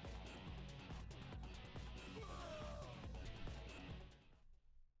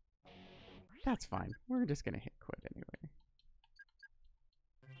 That's fine. We're just gonna hit quit anyway.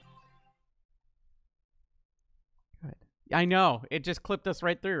 Good. I know. It just clipped us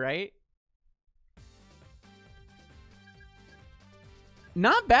right through, right?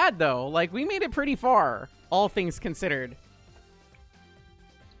 Not bad, though. Like, we made it pretty far, all things considered.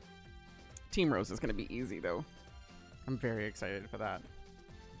 Team Rose is going to be easy, though. I'm very excited for that.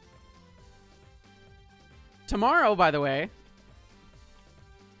 Tomorrow, by the way...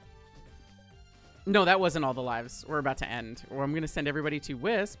 No, that wasn't all the lives. We're about to end. Or I'm going to send everybody to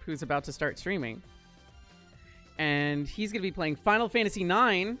Wisp, who's about to start streaming. And he's going to be playing Final Fantasy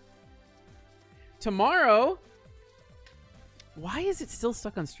IX. Tomorrow... Why is it still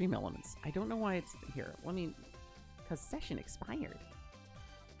stuck on Stream Elements? I don't know why it's here. Let me... Because session expired.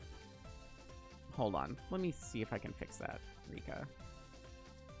 Hold on. Let me see if I can fix that, Rika.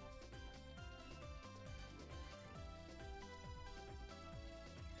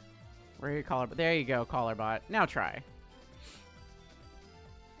 Where are you, caller? There you go, caller bot. Now try.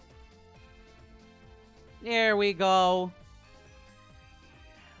 There we go.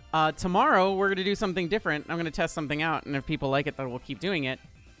 Tomorrow, we're going to do something different. I'm going to test something out, and if people like it, then we'll keep doing it.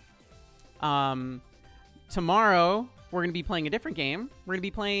 Tomorrow... We're going to be playing a different game. We're going to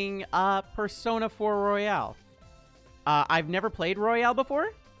be playing Persona 4 Royale. I've never played Royale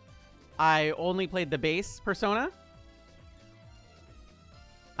before. I only played the base Persona.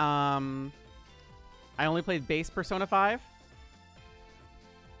 I only played base Persona 5.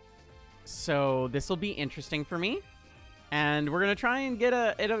 So this will be interesting for me. And we're going to try and get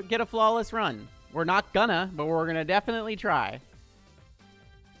a flawless run. We're not gonna, but we're going to definitely try.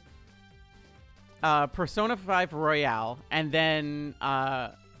 Persona 5 Royale, and then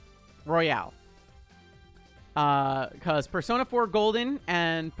Royale. Because Persona 4 Golden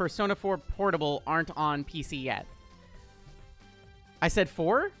and Persona 4 Portable aren't on PC yet. I said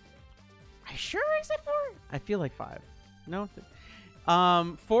 4? I sure I said 4? I feel like 5. No?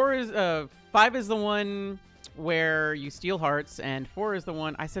 4 is, 5 is the one where you steal hearts, and 4 is the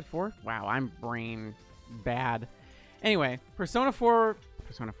one... I said 4? Wow, I'm brain bad. Anyway, Persona 4...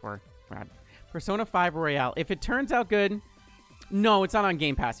 Persona 4. Rad. Persona 5 Royale. If it turns out good... No, it's not on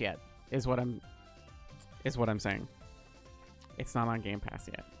Game Pass yet, is what I'm saying. It's not on Game Pass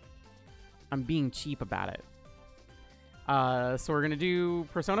yet. I'm being cheap about it. So we're going to do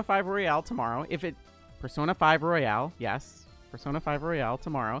Persona 5 Royale tomorrow. Persona 5 Royale, yes. Persona 5 Royale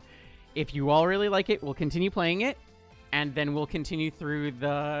tomorrow. If you all really like it, we'll continue playing it. And then we'll continue through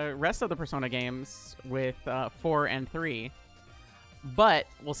the rest of the Persona games with 4 and 3. But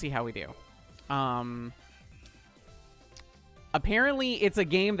we'll see how we do. Apparently, it's a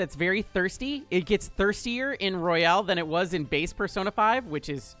game that's very thirsty. It gets thirstier in Royale than it was in base Persona 5, which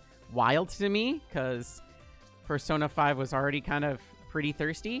is wild to me, because Persona 5 was already kind of pretty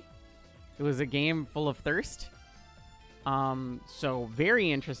thirsty. It was a game full of thirst. So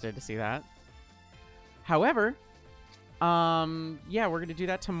very interested to see that. However, yeah, we're going to do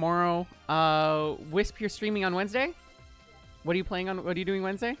that tomorrow. Wisp, you're streaming on Wednesday? What are you playing on? What are you doing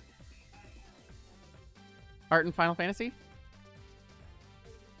Wednesday? Art and Final Fantasy?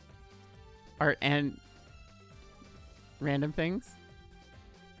 Art and random things?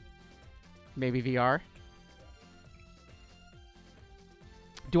 Maybe VR?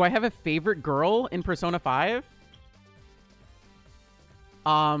 Do I have a favorite girl in Persona 5?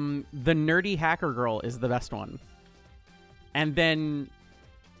 The nerdy hacker girl is the best one. And then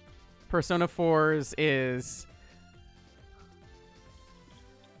Persona 4's is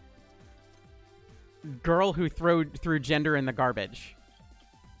girl who threw gender in the garbage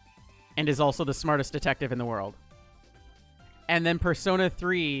and is also the smartest detective in the world. And then Persona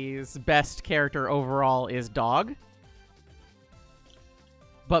 3's best character overall is Dog.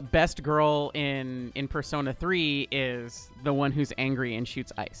 But best girl in Persona 3 is the one who's angry and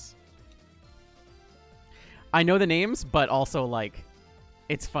shoots ice. I know the names, but also, like,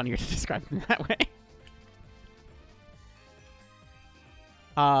 it's funnier to describe them that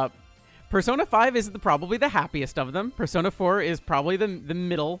way. Persona 5 is probably the happiest of them. Persona 4 is probably the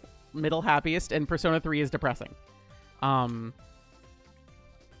middle happiest, and Persona 3 is depressing. Kendo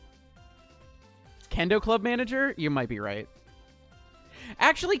Club Manager? You might be right.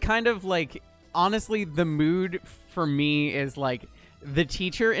 Actually, kind of like, honestly, the mood for me is like the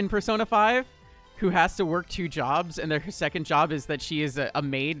teacher in Persona 5 who has to work 2 jobs, and her second job is that she is a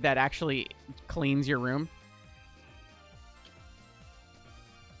maid that actually cleans your room.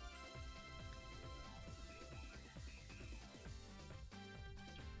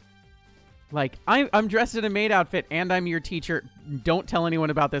 Like, I'm dressed in a maid outfit and I'm your teacher. Don't tell anyone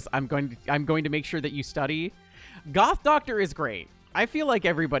about this. I'm going to make sure that you study. Goth Doctor is great. I feel like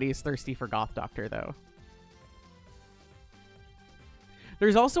everybody is thirsty for Goth Doctor, though.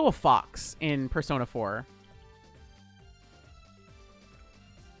 There's also a fox in Persona 4.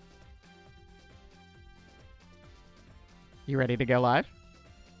 You ready to go live?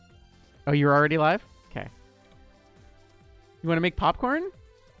 Oh, you're already live? Okay. You want to make popcorn?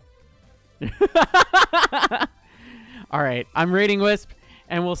 All right. I'm rating Wisp,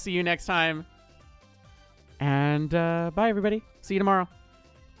 and we'll see you next time. And bye, everybody. See you tomorrow.